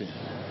something.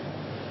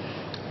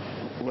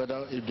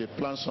 Whether if they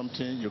plant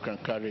something, you can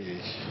carry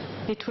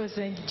it. It was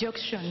an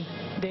injection.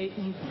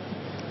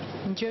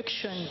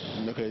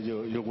 Injection. Okay,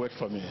 you wait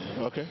for me.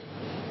 Okay.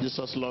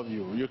 Jesus love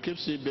you. You keep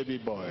seeing baby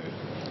boy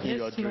in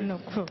your dream. Man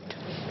of God.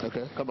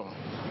 Okay, come on.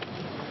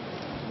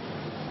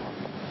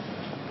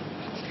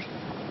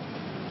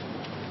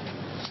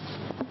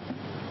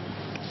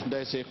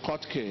 There is a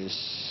court case.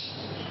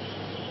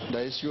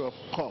 The issue of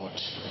court.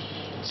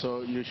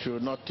 So you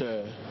should not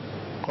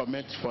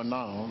comment for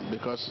now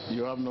because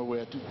you have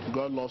nowhere to.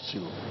 God loves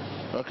you.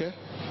 Okay?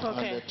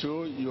 Okay. And the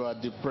two, you are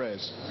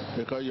depressed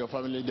because your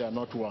family, they are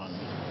not one.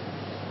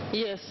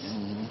 Yes.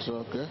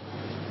 So, okay.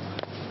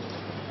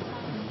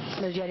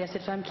 Il y a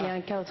cette femme qui a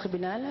un cas au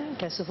tribunal,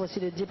 qui souffre aussi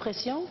de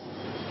dépression.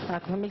 Elle a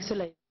confirmé que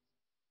cela.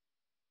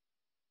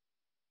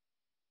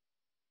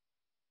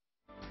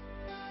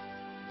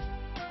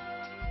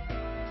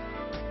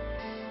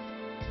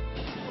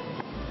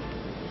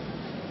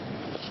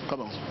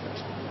 Come on.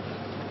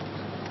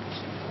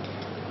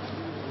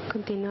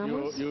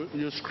 Continuamos.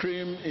 You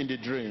scream in the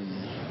dream.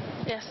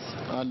 Yes.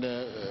 And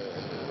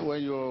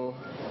when you,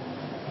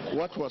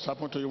 what was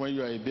happening to you when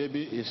you were a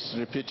baby is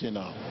repeating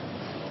now.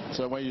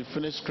 So when you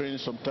finish screaming,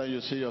 sometimes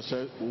you see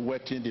yourself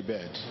wetting the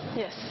bed.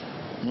 Yes.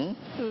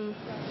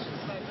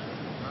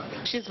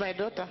 She's my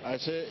daughter. I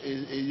say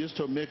it used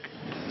to make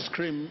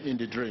scream in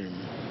the dream.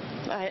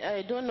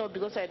 I don't know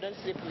because I don't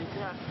sleep with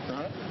her.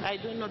 Huh? I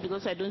don't know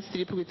because I don't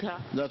sleep with her.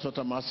 That's what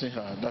I'm asking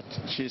her. That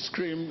she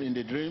screamed in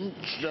the dream,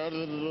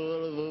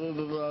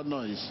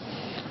 noise.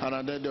 And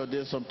at the end of the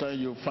day, sometimes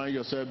you find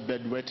yourself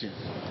bedwetting.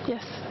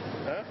 Yes.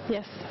 Huh?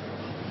 Yes.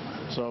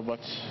 So,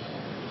 but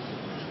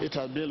it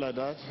has been like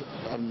that,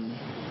 and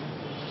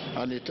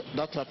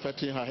that's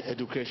affecting her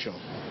education.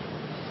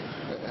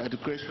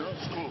 Education?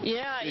 School.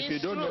 Yeah, if it's you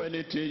don't true. know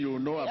anything, you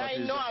know about it.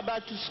 I know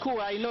about school.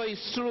 I know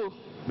it's true.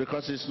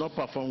 Because it's not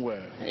performed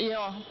well.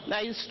 Yeah,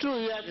 it's true.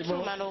 You are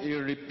true, man.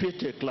 You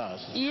repeat a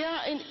class.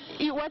 Yeah,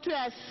 what we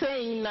are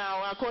saying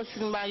now, of course,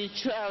 my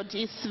child,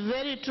 is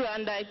very true,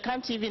 and I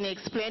can't even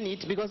explain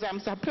it because I'm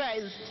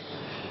surprised.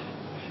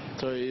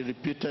 So he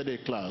repeated a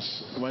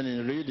class. When he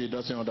read, he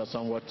doesn't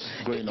understand what's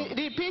going on.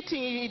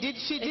 Repeating,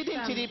 she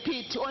didn't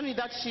repeat, only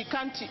that she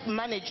can't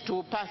manage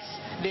to pass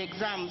the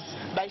exams,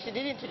 but she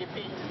didn't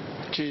repeat.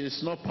 She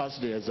is not past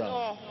the exam.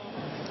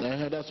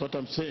 No. That's what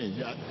I'm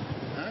saying.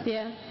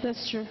 Yeah,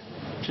 that's true.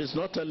 She's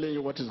not telling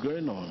you what is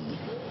going on.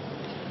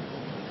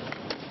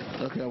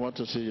 Okay, I want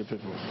to see you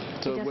people.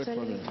 So wait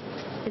for me.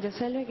 Ella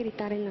suele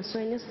gritar en los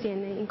sueños,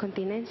 tiene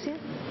incontinencia.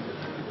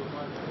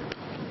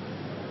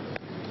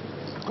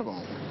 Come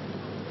on.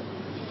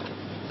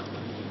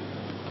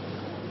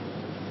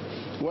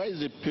 Why is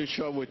the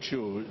picture with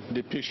you?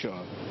 The picture.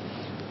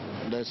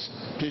 There's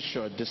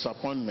picture,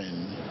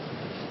 disappointment.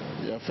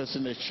 You are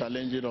facing a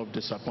challenge of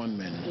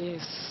disappointment.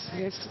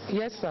 Yes,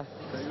 sir.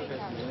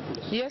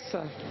 Yes,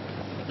 sir.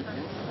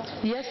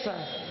 Yes,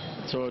 sir.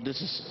 So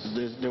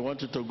they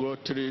want you to go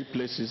 3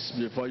 places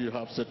before you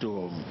have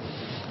settled home.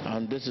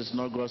 And this is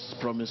not God's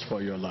promise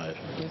for your life.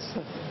 Yes,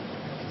 sir.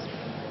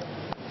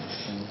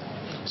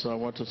 So I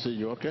want to see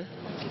you, okay?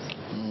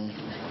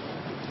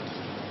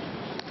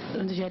 On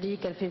a déjà dit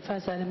qu'elle fait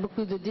face à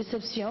beaucoup de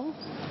déceptions.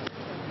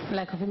 Elle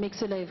a confirmé que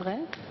cela est vrai.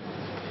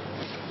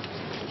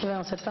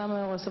 Cette femme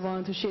recevant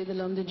un toucher de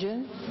l'homme de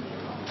Dieu.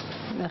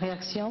 La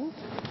réaction.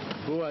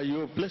 Who are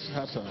you? Please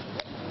answer.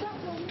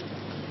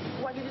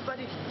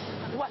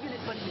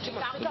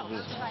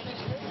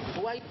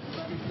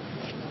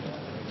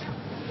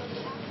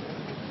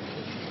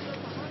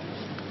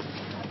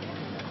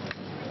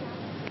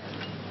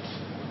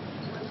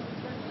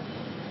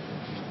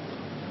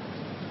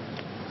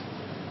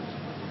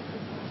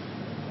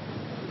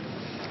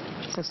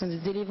 Section de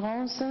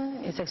délivrance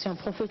et section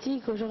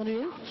prophétique aujourd'hui.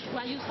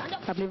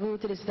 Rappelez-vous,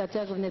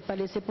 téléspectateurs, que vous n'êtes pas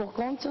laissés pour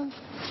compte.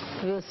 Vous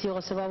pouvez aussi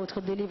recevoir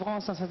votre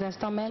délivrance en cet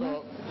instant même.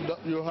 So,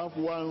 you have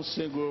one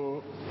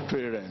single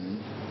parent.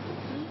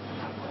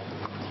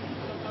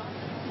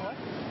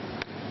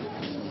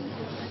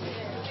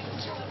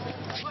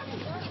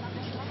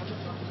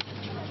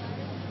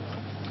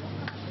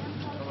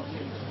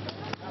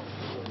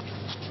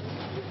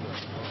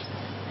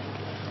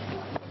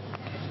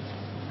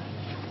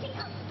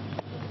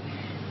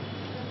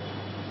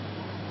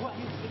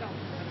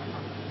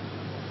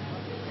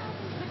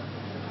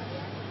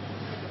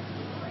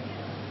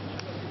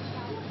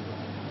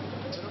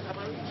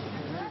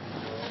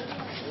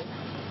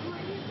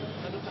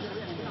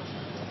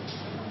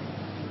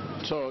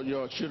 So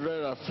your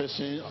children are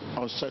facing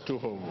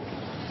unsettled home.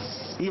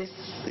 Yes,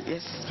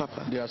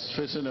 Papa. They are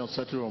facing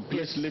unsettled home.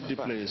 Please leave the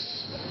place.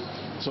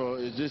 So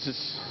this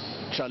is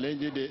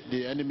challenging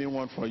the enemy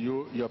one for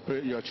you.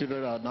 Your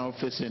children are now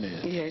facing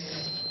it. Yes.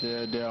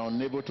 They are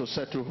unable to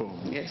settle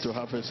home. Yes. To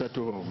have a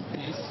settled home.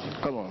 Yes.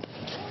 Come on.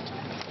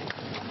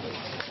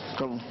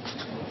 Come.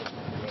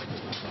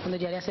 On a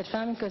dit à cette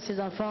femme que ses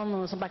enfants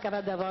ne sont pas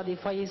capables d'avoir des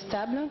foyers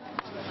stables.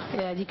 Et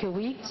elle a dit que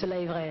oui, cela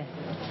est vrai.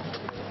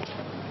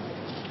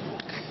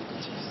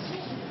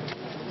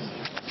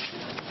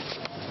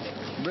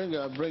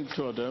 Bring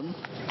two of them.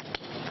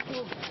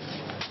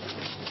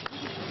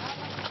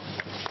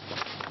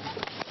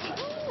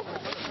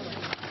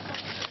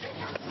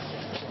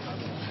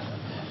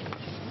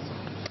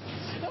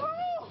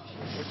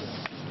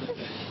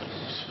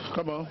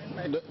 Come on.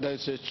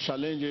 There's a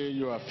challenge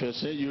you are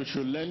facing. You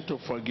should learn to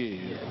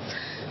forgive.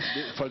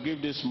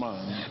 Forgive this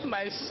man.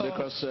 My son.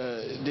 Because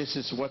this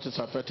is what is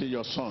affecting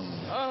your son.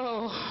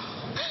 Oh.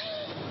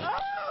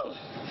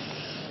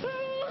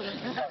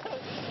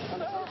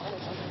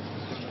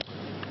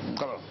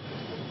 Come on.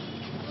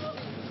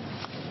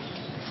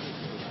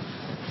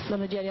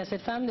 L'homme dit à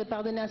cette femme de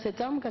pardonner à cet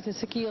homme car c'est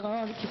ce qui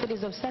fait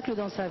des obstacles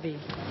dans sa vie.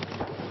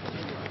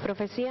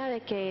 Profecía de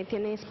que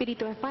tiene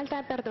espíritu de falta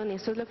de perdón y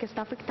eso es lo que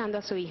está afectando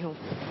a su hijo.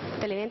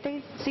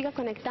 Televidente, siga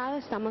conectado,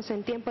 estamos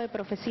en tiempo de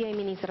profecía y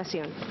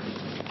ministración.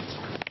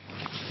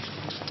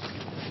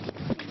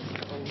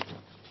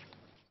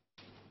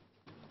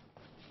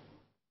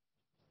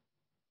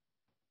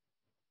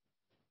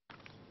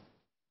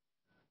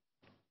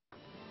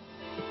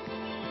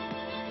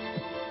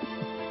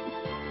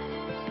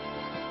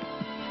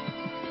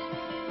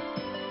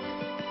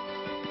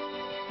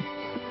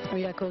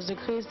 Oui, à cause de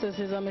Christ,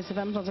 ces hommes et ces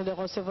femmes sont en train de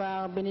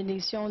recevoir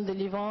bénédiction,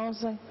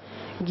 délivrance,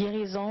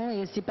 guérison et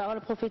aussi paroles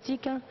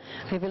prophétiques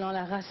révélant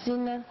la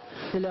racine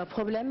de leurs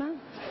problèmes,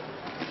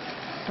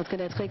 en train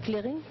d'être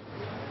éclairés.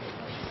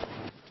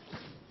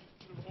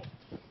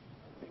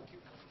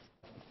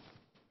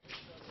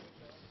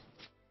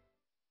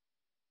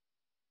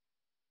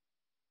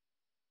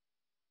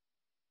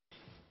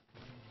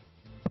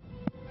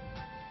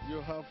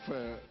 You have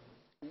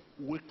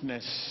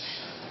weakness.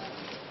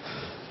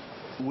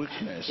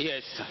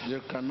 Yes. You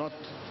cannot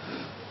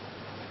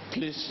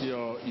please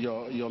your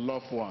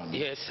loved one.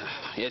 Yes.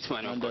 Yes,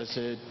 man of and God. there's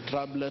a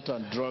tablet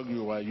and drug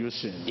you are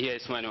using.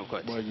 Yes, man of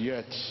God. But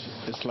yet,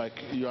 it's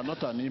like you are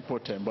not an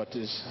impotent, but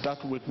it's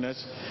that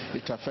weakness,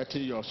 it's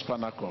affecting your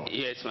spinal cord.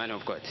 Yes, man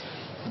of God.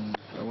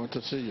 I want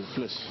to see you,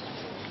 please.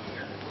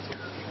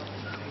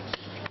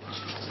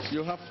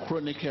 You have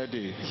chronic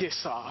headache. Yes,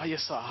 sir.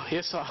 Yes, sir.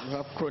 Yes, sir. You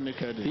have chronic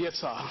headache. Yes,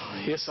 sir.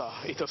 Yes, sir.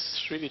 It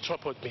has really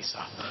troubled me,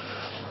 sir.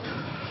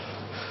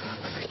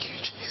 Thank you,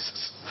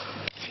 Jesus.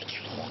 Thank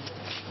you, Lord.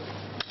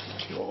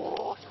 Thank you,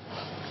 Lord.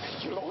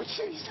 Thank you, Lord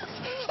Jesus.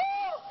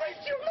 Oh, thank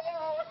you,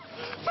 Lord.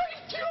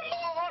 Thank you,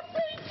 Lord.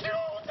 Thank you.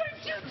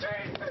 Thank you,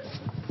 Jesus.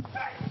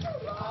 Thank you,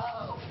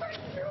 Lord. Thank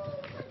you.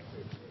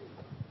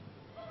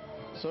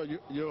 So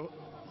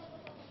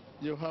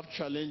you have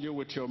challenges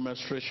with your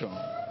menstruation.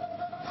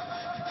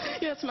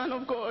 Yes, man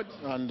of God.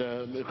 And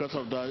because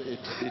of that,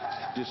 it's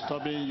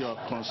disturbing your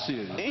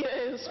conceit.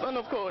 Yes, man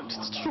of God,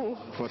 it's true.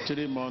 For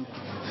 3 months,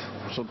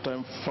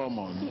 sometimes 4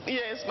 months.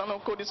 Yes, man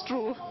of God, it's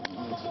true.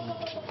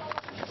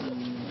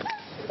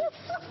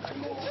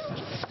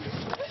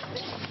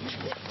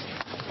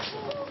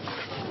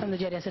 On nous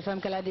dit à cette femme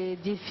qu'elle a des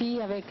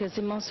défis avec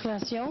ses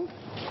menstruations.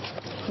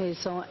 Elles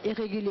sont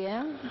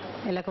irrégulières.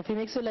 Elle a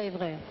confirmé que cela est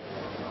vrai.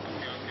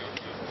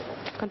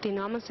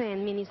 Continuamos en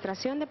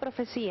administración de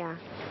profecía.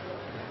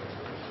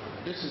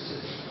 This is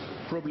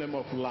a problem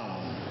of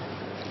land.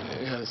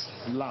 Yes.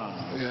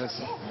 Land.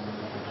 Yes.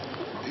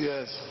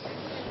 Yes.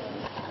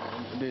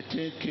 The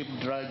thing keep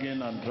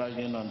dragging and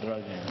dragging and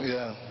dragging.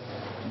 Yeah.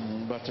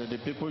 But the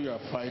people you are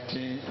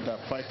fighting, that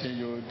are fighting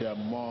you, they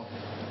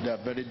are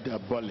very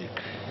diabolic.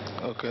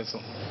 Okay, so.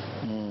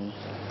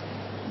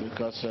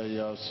 Because you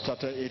have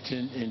started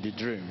eating in the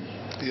dream.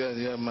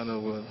 Yeah, man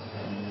of God.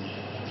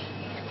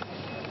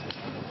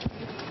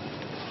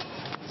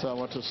 So I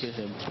want to see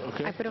him.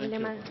 Okay. Hay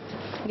problema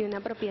de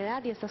una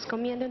propiedad y estás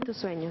comiendo en tus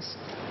sueños.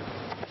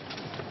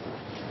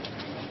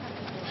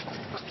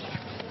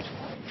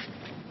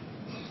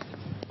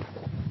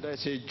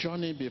 There's a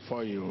journey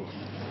before you.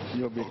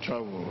 You'll be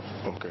travel.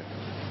 Okay.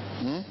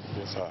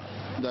 Yes, sir.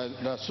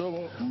 There's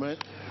so many.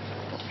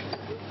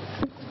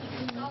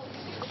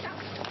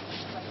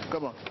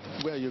 Come on.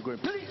 Where are you going?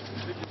 Please.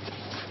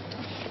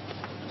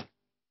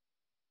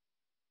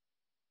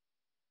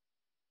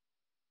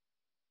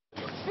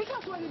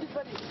 Because when you this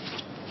body.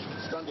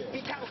 Stand there.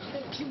 Because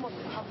you must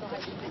have no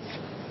hiding place.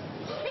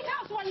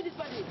 Because when you this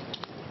body.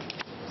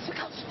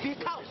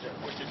 Because.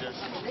 What you just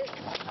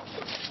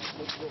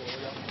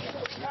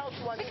Because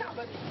when you this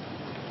body.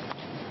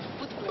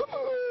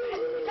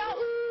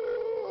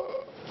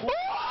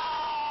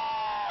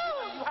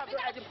 You have no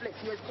hiding place.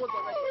 You're exposed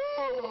already.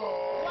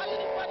 Why you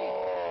this body?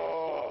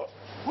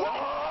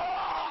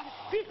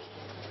 Speak.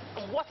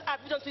 What have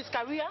you done to his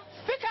career?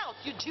 Speak out,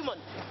 you demon.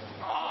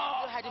 You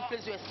have no hiding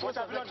place. You're exposed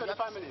already. You have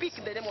to speak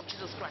in the name of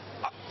Jesus Christ.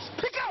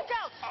 Speak out.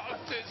 I'll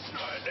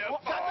destroy them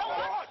What?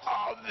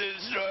 I'll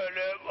destroy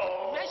them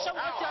all. Mention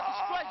what you have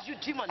destroyed, you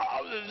demon.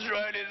 I'll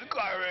destroy his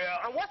career.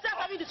 And what else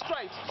have you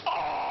destroyed?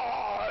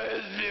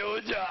 His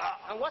future.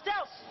 And what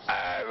else?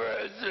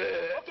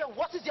 Everything. Okay,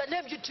 what is your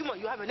name, you demon?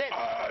 You have a name.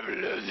 I'm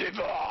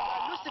Lucifer.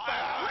 Lucifer.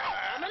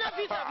 How many of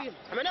you have you?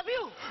 How many of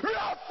you? We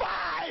are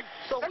 5.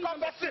 So who is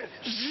number 2?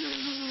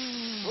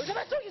 Who is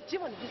number 2? You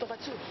demon. Who's number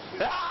 2?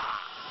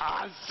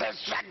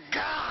 Ancestral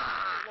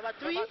God. Number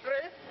 3?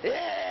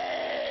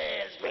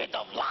 Yes, spirit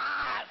of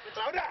life.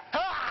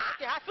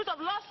 Okay, spirit of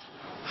loss.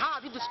 How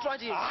have you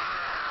destroyed him?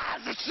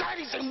 Destroyed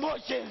his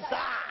emotions.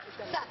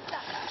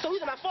 So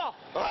who's number 4?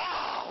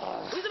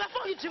 Who's number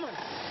 4? You demon.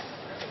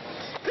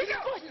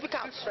 Speak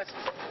out.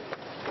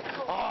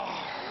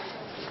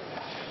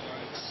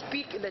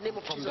 Speak in the name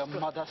of Jesus. From the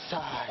mother's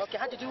side. Okay,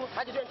 how did you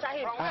enter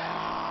him?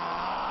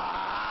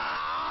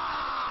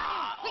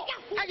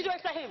 How did you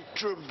enter him?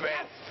 True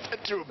birth.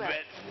 True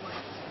birth.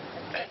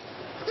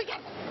 Speak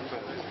out.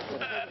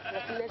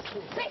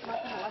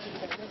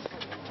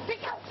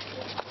 Speak out.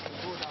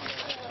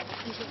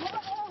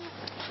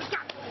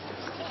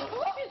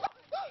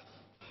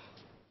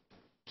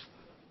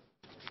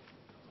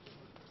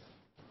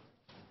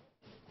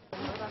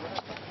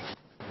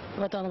 On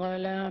va entendre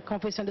la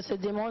confession de ce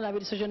démon, la vie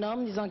de ce jeune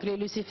homme, disant qu'il est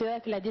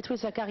Lucifer, qu'il a détruit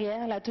sa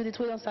carrière, il a tout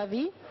détruit dans sa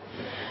vie.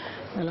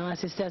 Nous allons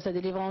assister à sa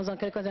délivrance dans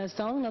quelques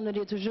instants. Nous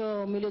sommes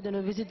toujours au milieu de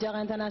nos visiteurs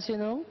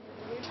internationaux.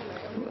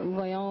 Nous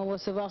voyons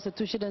recevoir ce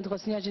toucher de notre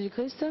Seigneur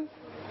Jésus-Christ,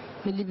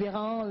 nous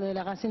libérant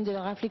la racine de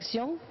leur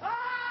affliction.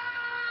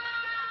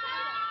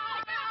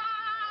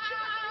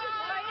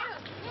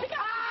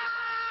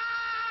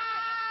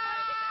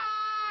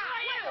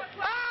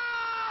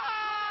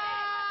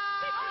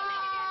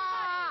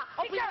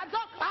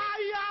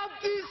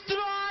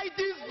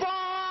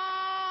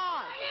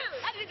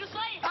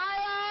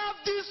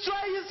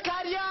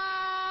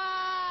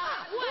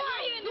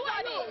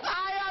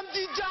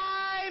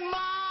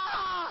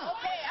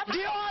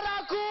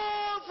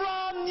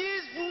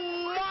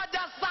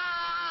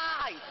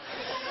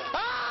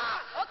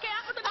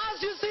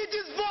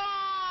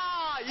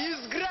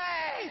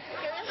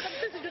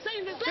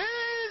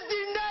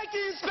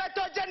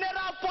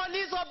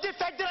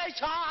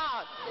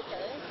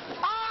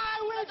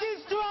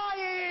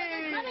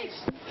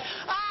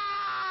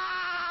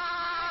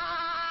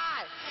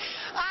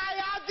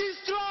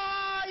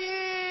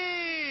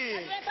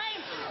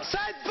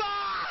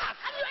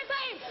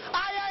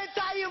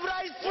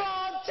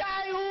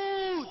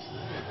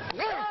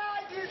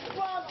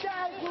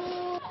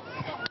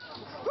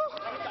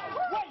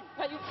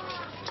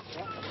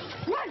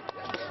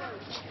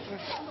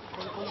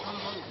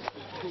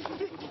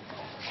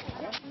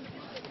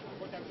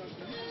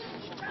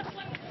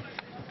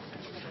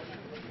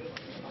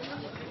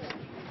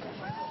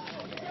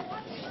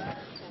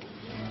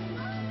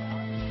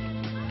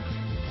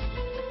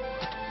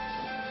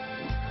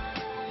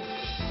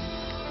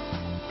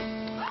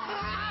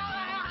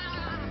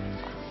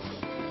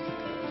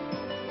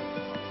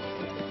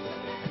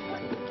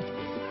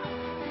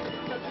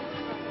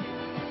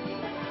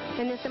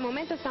 En este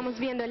momento estamos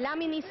viendo la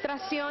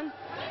administración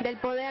del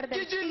poder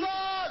del Jesus,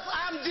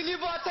 I'm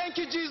delivered. Thank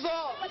you, Jesus.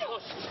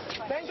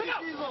 Thank you,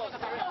 Jesus.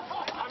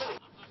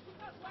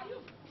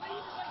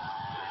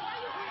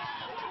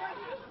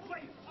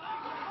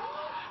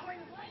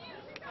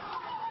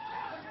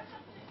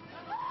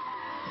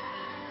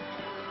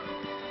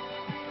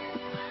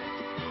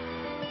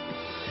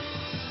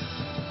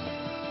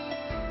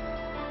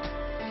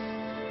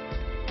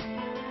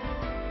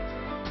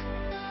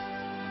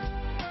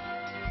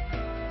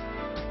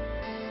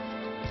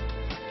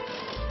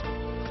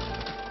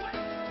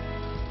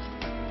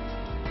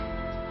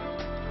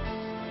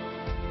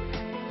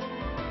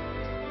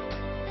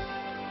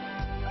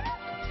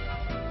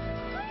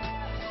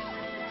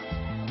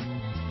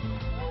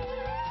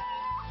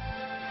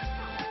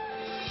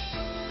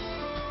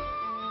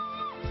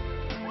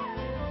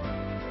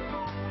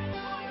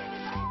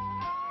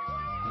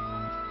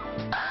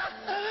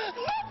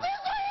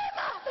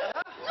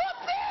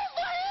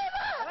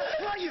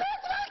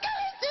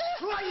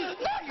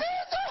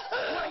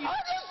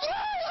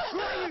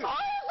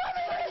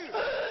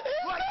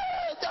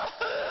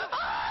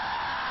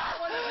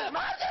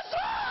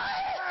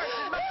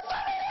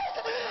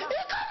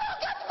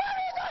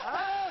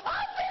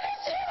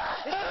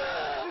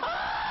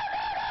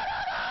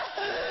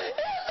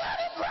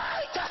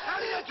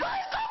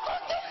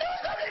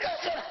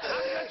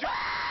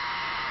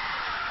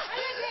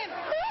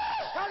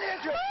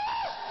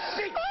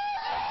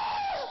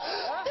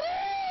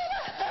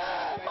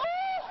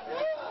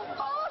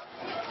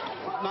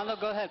 Man of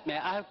God, help me.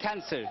 I have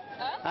cancer.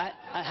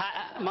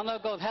 Man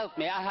of God, help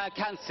me. I have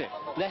cancer.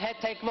 They had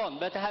take one,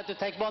 but I have to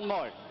take one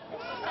more.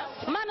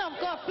 Man of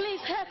God,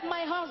 please help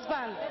my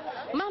husband.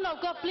 Man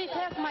of God, please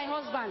help my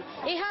husband.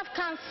 He have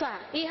cancer.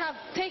 He have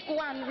take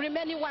one,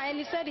 remaining one, and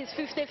he said it's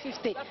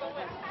 50-50.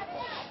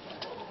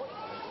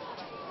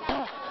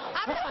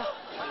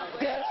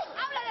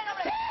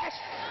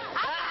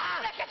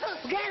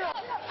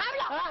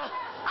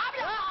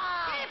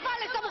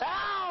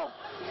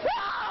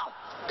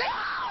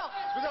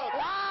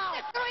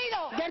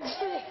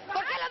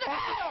 ¿Por qué lo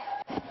destruido?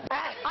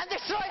 I'm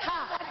destroyed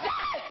her.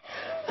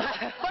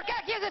 ¿Por qué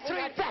la quieres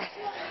destruir?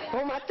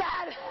 O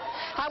matar.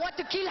 I want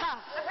to kill her.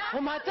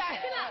 O matar.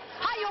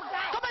 Ay,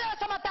 ¿cómo la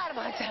vas a matar?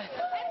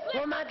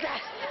 O matar.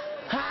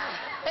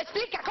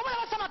 Explica, ¿cómo la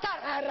vas a matar?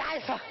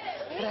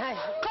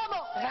 ¿Cómo?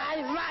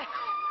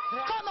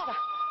 ¿Cómo?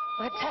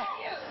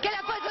 ¿Qué le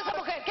ha puesto a esa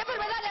mujer? ¿Qué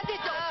enfermedad le han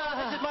dicho?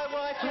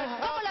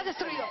 ¿Cómo la ha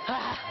destruido?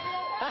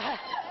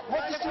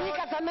 Destruí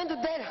casamiento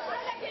de él.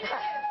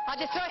 I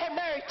destroyed her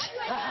marriage.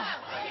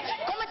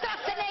 ¿Cómo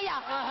entraste en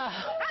ella?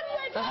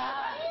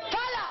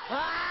 ¡Fala!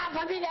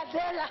 Familia de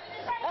ella.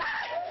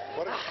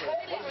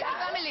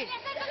 Family.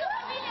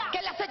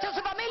 ¿Qué le has hecho a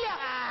su familia?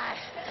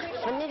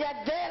 Familia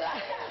de ella.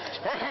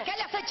 ¿Qué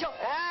le has hecho?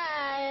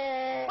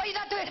 What you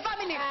done to his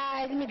family?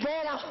 Mi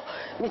dedo.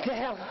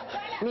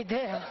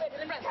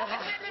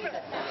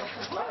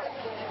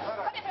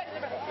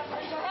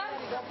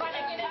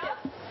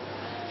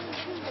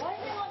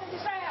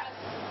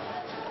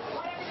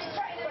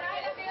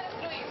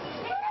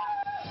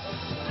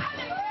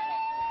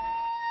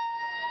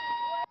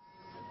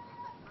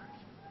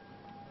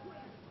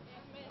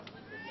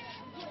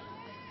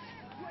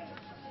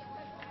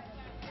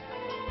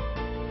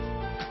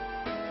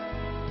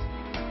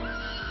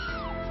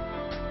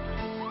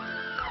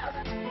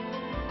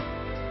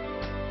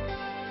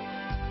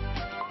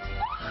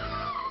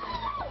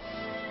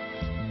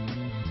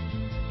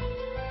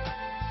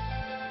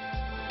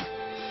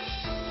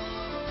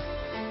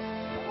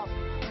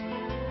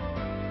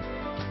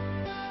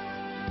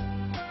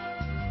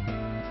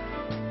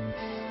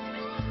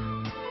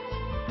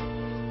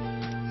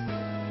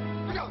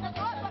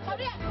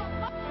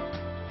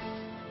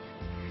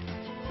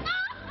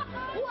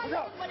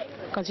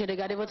 Continuez de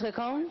garder votre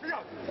camp.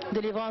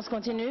 Délivrance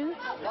continue.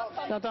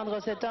 D'entendre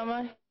cet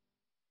homme.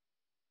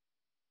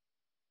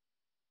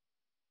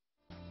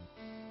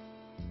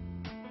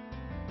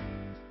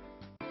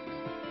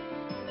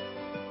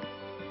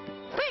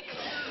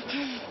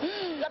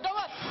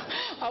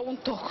 I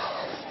won't talk.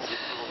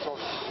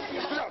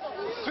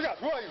 Sweetheart,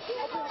 who are you?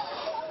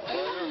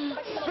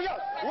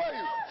 Sweetheart, who are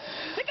you?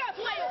 Sweetheart,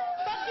 who are you?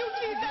 Fuck you,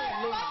 Jesus.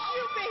 Fuck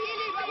you for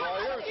healing. Who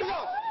are you?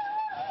 Sweetheart.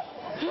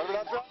 What did I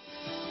say?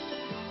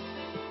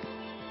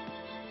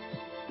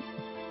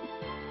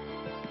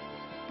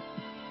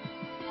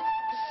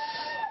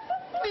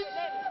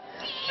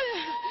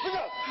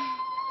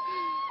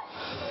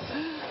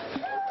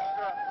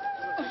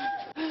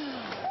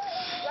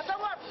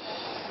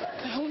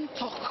 I won't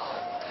talk.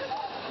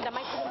 In the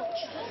mighty name of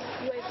Jesus,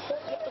 you are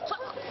supposed to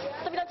talk.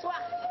 Who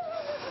are you?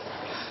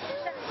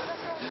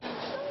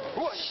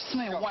 She's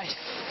my wife.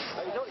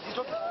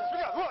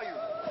 Sweetheart, who are you?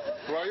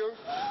 Who are you?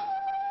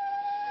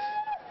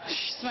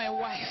 She's my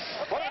wife.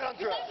 What have you done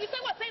to her? You say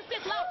what? Say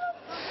it loud.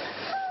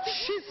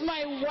 She's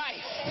my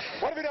wife.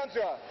 What have you done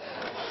to her?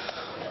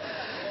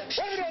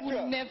 She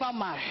will never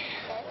marry.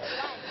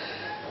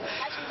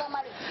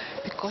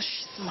 Because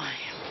she's mine.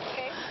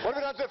 What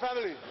have you done to her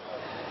family?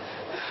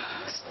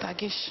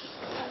 Stagnation.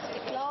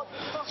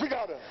 Speak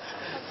louder.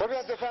 What have you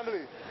done to her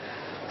family?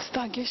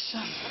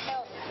 Stagnation.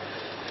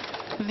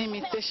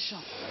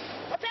 Limitation.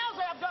 What else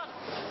have you done?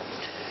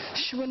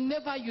 She will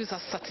never use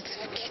her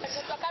certificate.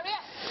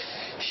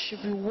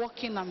 She'll be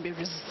working and be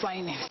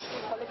resigning.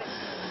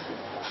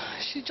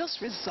 She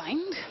just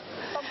resigned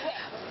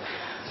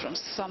from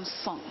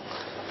Samsung.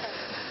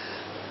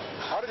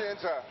 How did you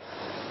enter?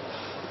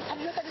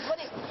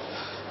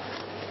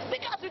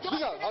 Speak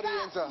out. How did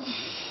you enter?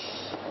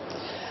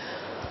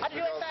 How did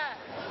you enter?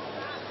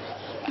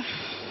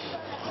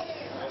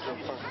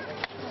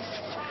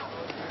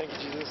 Thank you,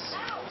 Jesus.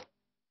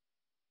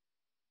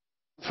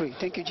 Free.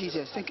 Thank you,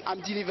 Jesus.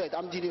 I'm delivered.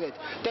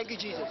 Thank you,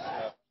 Jesus.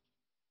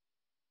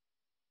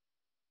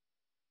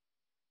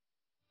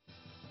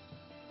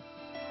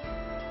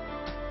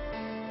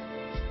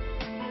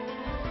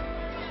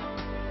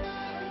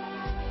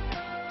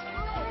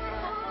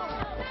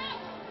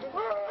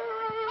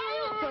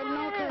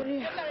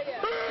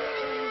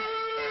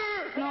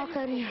 No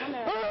career.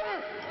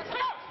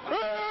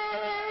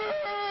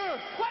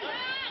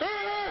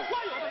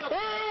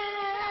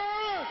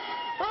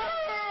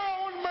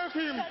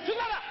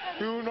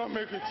 You will not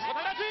make it.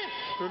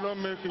 You will not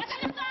make it.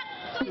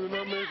 You will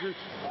not make it.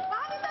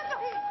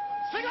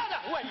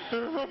 You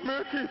will not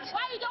make it.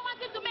 Why you don't want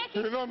him to make it?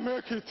 You will not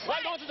make it.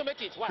 Why don't you want him to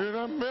make it? Why? You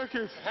will not make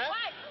it.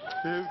 Why?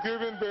 He is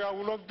giving, but I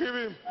will not give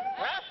him.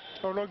 Huh?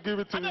 I will not give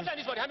it to him. How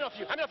many of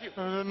you? How many of you? I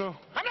don't know.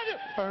 How many of you?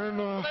 I don't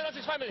know. What are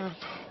his family?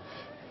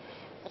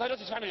 What are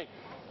his family?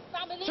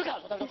 Family? Speak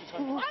out. What are his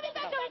family? What is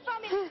that to his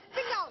family?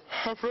 Speak out.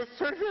 I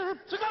frustrate them.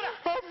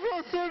 I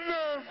frustrate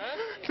them.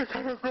 They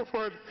cannot go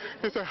for it.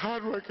 It's a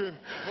hardworking,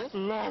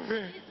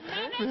 loving.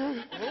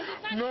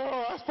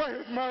 No, I spoil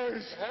his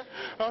marriage.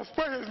 I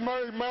spoil his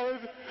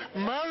marriage.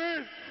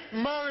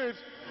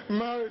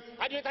 Married.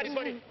 How do you enter this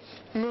body?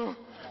 No,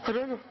 I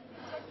don't know.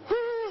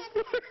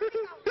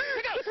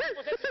 Speak out.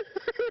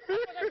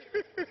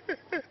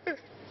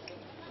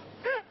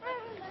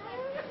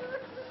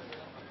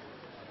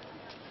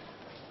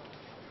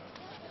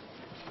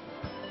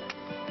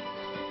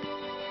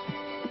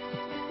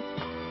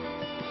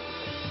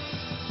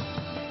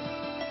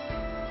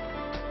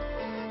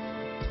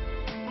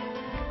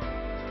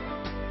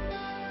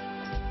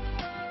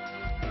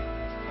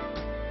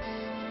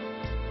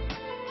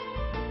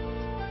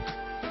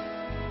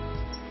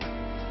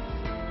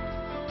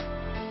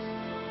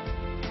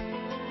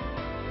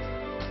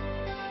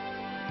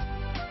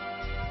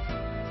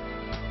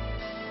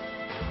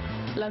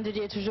 L'homme de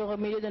Dieu est toujours au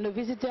milieu de nos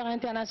visiteurs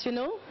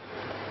internationaux.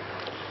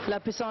 La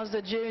puissance de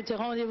Dieu est au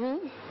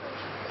rendez-vous.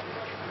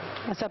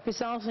 À sa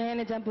puissance, rien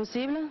n'est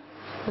impossible.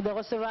 De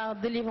recevoir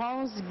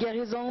délivrance,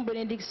 guérison,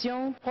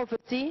 bénédiction,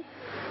 prophétie.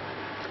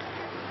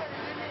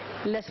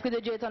 L'Esprit de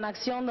Dieu est en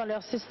action dans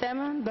leur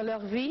système, dans leur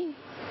vie,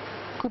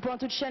 coupant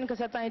toute chaîne que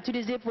Satan a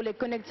utilisée pour les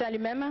connecter à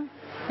lui-même.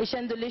 Les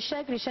chaînes de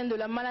l'échec, les chaînes de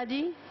la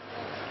maladie,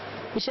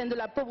 les chaînes de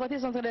la pauvreté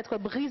sont en train d'être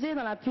brisées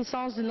dans la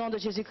puissance du nom de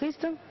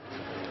Jésus-Christ.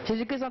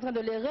 Jésus-Christ est en train de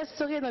les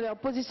restaurer dans leur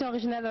position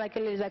originale dans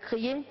laquelle il les a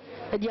créés,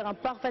 c'est-à-dire en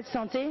parfaite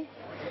santé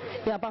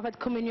et en parfaite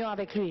communion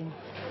avec lui.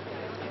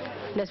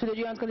 L'Esprit de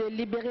Dieu est en train de les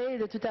libérer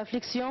de toute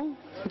affliction,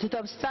 de tout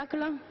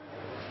obstacle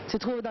se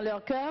trouve dans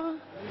leur cœur.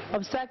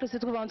 Obstacle se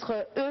trouve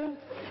entre eux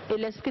et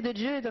l'Esprit de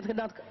Dieu est en train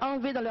d'être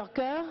enlevé dans leur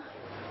cœur.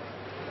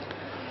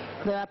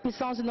 De la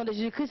puissance du nom de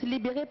Jésus-Christ,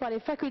 libéré par les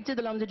facultés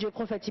de l'homme de Dieu,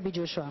 prophète TB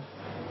Joshua.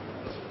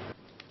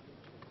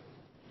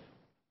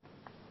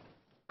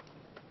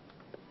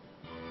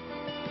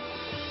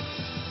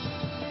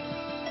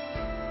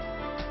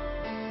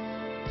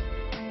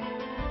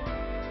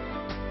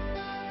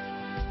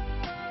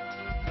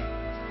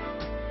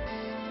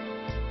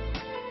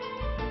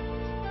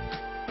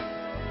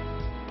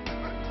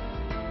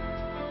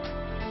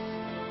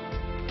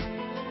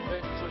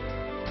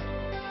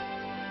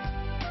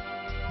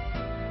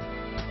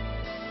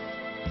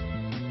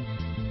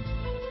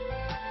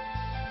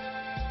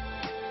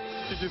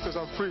 Jesus,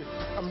 I'm free.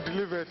 I'm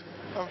delivered.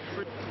 I'm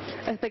free.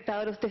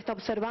 Espectador, usted está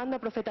observando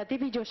al profeta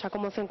TB Joshua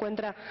cómo se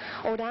encuentra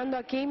orando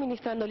aquí,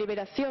 ministrando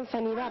liberación,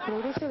 sanidad,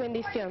 progreso y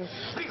bendición.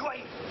 Speak what are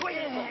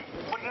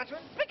you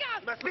answering? Speak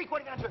out! Speak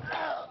what are you answering?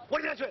 What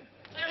are you answering?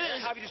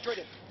 How have you destroyed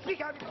him? Speak,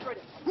 how have you destroyed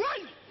him?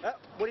 What?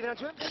 What have you done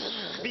to him?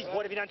 Speak,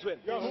 what have you done to him?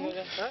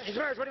 His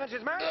marriage, what have you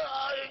done to his marriage?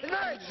 His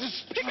marriage!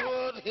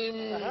 Destroyed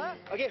him.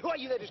 Okay, who are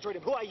you that destroyed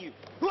him? Who are you?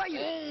 Who are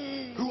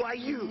you? Who are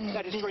you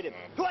that destroyed him?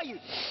 Who are you?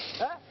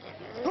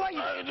 Who are you?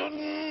 I don't know.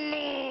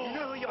 You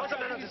know who you are. What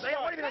have you done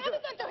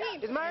to him?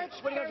 His marriage?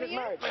 What have you done to his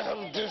marriage?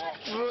 I'll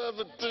destroy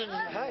everything.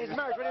 His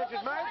marriage, what have you done to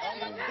his marriage?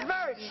 His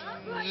marriage!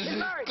 His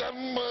marriage! Get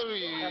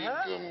married.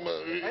 Get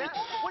married.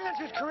 What have you done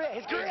to his career?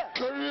 His career! His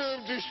career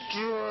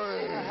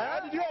destroyed. How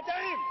did you enter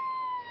him?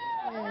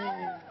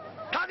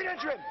 How did you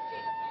enter him?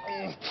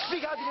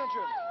 Speak, how did you enter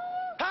him?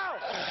 How?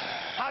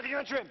 How did you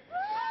enter him?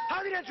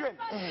 How did you enter him?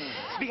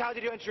 Speak, how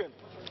did you enter him?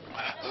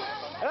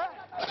 Huh?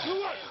 Who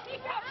was?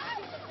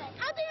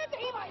 How did you enter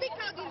him? Speak,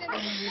 how did you enter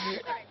him?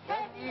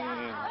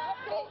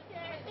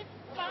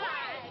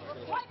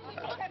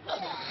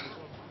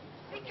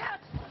 Speak out.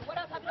 What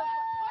else have you done?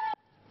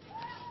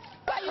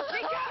 Why you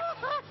speak out?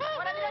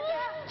 What have you done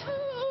to her?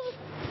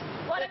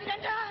 What have you done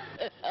to her?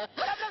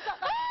 What have you done to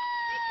her?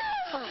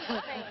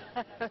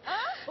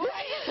 Who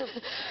are you?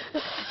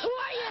 Who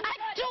are you? I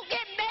don't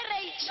get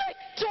married. I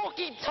don't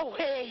get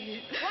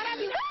away. What have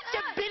you done?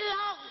 It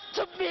belongs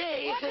to me.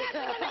 What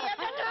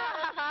happened to you?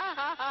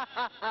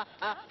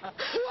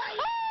 Who are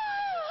you?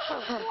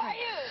 Who are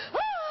you?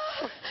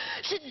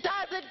 She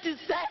doesn't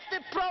deserve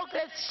the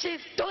progress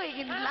she's doing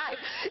in life.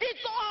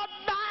 It's all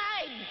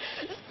mine.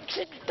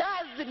 She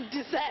doesn't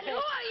deserve it. Who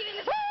are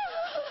you?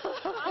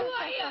 Who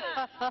are you?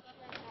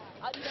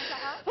 How did you enter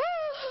her?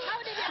 How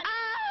did you enter her?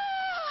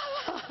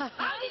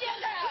 How did you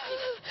enter her?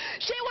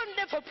 She will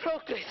never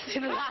progress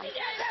in life. How did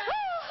you enter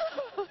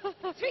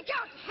her? Speak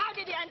out. How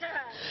did you enter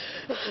her?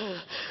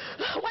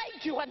 Why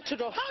do you want to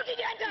know? How did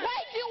you enter her?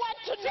 Why do you want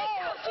to know?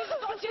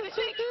 Speak out.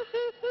 Speak.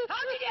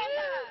 How did you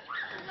enter her?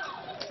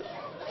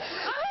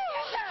 How did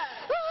you enter her?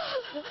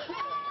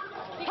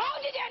 How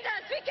did you enter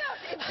her? Speak out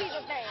in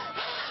Jesus' name.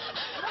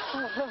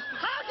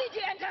 How did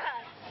you enter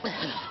her?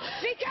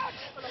 Speak out.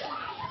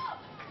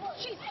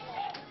 Jesus.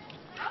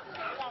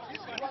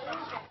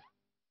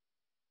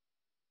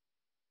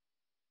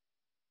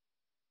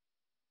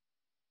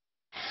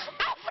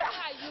 Afra!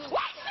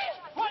 Where's she?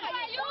 Where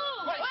are you?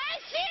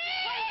 Where's she?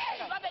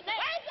 Where's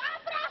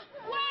Afra?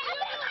 Where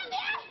are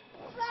you?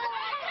 Where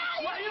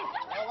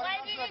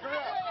are you?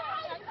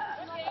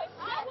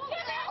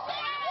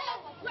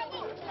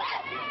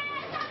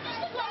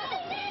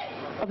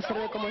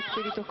 Observe cómo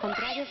espíritus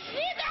contrarios.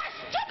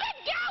 Stupid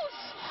girls!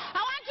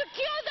 I want to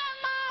kill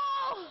them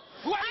all!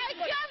 I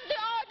killed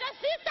the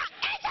sister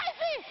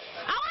HIV!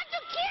 I want to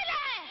kill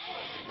her!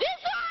 This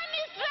one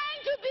is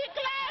trying to be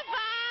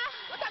clever!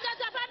 What have you done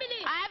to her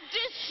family? I've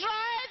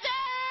destroyed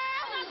her!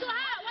 What happened to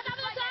her? What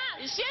happened to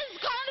her? She's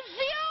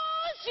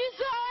confused! She's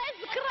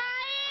always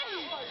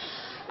crying!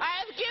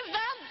 I've given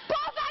them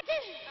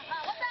poverty!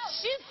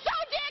 She's so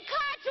dear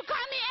to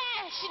come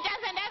here! She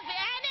doesn't have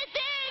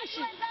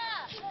anything!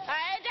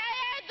 I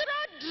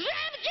through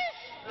dreams!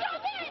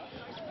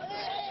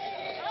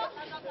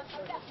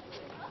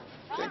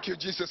 Thank you,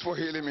 Jesus, for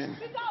healing me.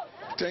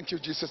 Thank you,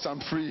 Jesus, I'm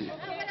free.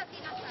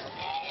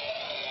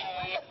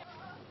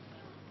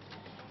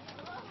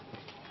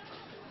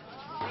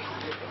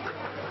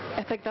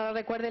 Espectador,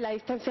 recuerde, la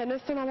distancia no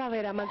es una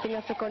barrera.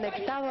 Manténgase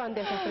conectado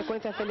ante esa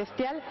frecuencia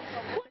celestial.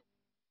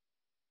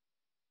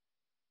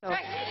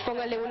 Ponga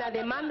póngale una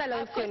demanda a la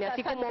unción. Y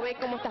así como ve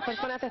cómo estas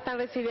personas están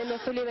recibiendo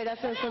su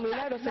liberación, su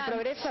milagro, su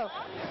progreso.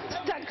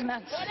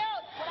 Stagnant.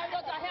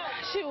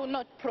 She will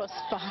not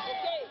prosper.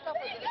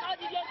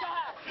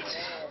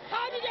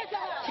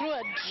 Through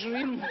a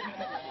dream.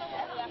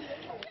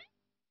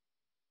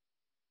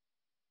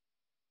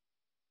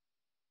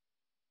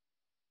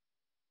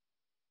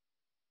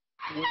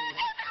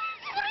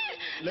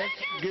 Let's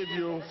give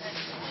you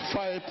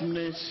 5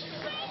 minutes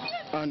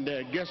and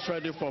get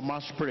ready for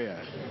mass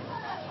prayer.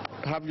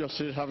 Have your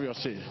seat, have your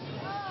seat.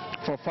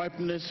 For 5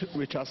 minutes,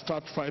 we shall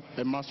start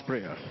a mass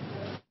prayer.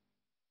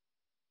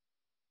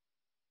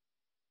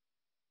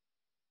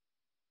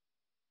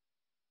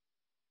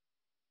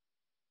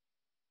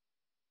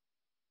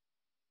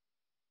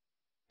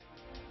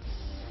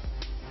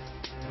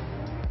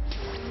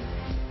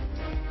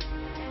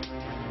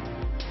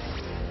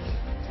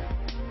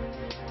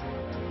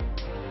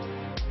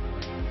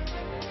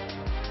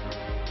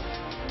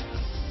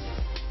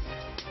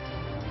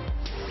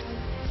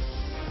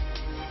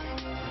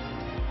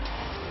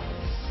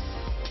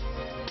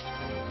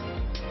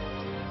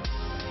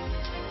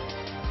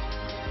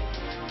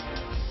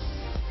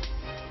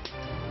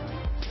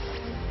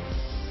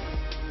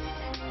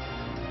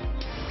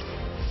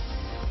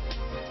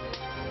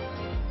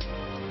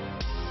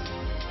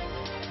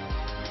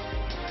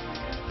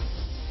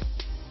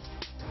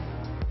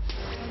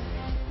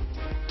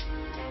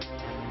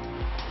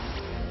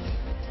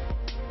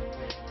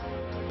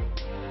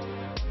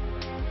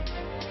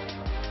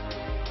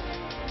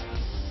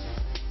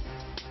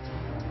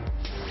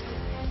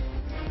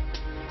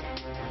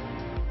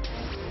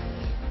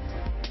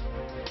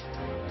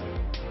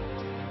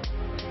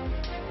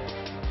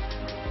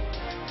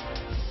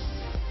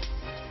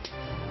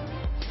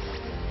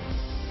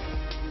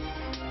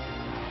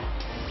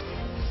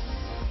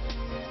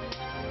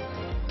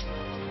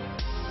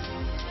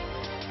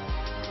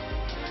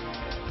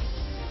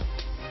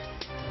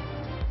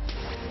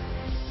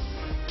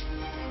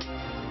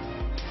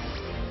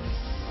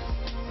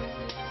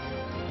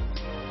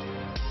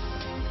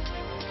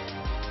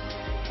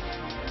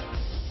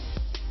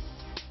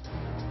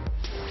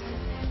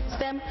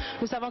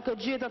 Nous savons que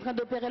Dieu est en train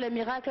d'opérer le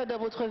miracle dans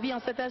votre vie en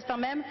cet instant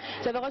même.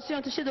 Vous avez reçu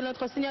un toucher de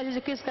notre Seigneur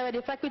Jésus-Christ qui avait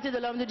des facultés de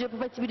l'homme de Dieu,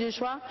 prophète de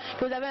choix.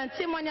 Que vous avez un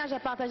témoignage à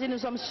partager. Nous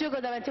sommes sûrs que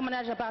vous avez un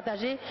témoignage à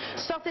partager.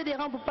 Sortez des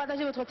rangs pour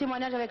partager votre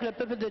témoignage avec le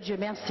peuple de Dieu.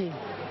 Merci.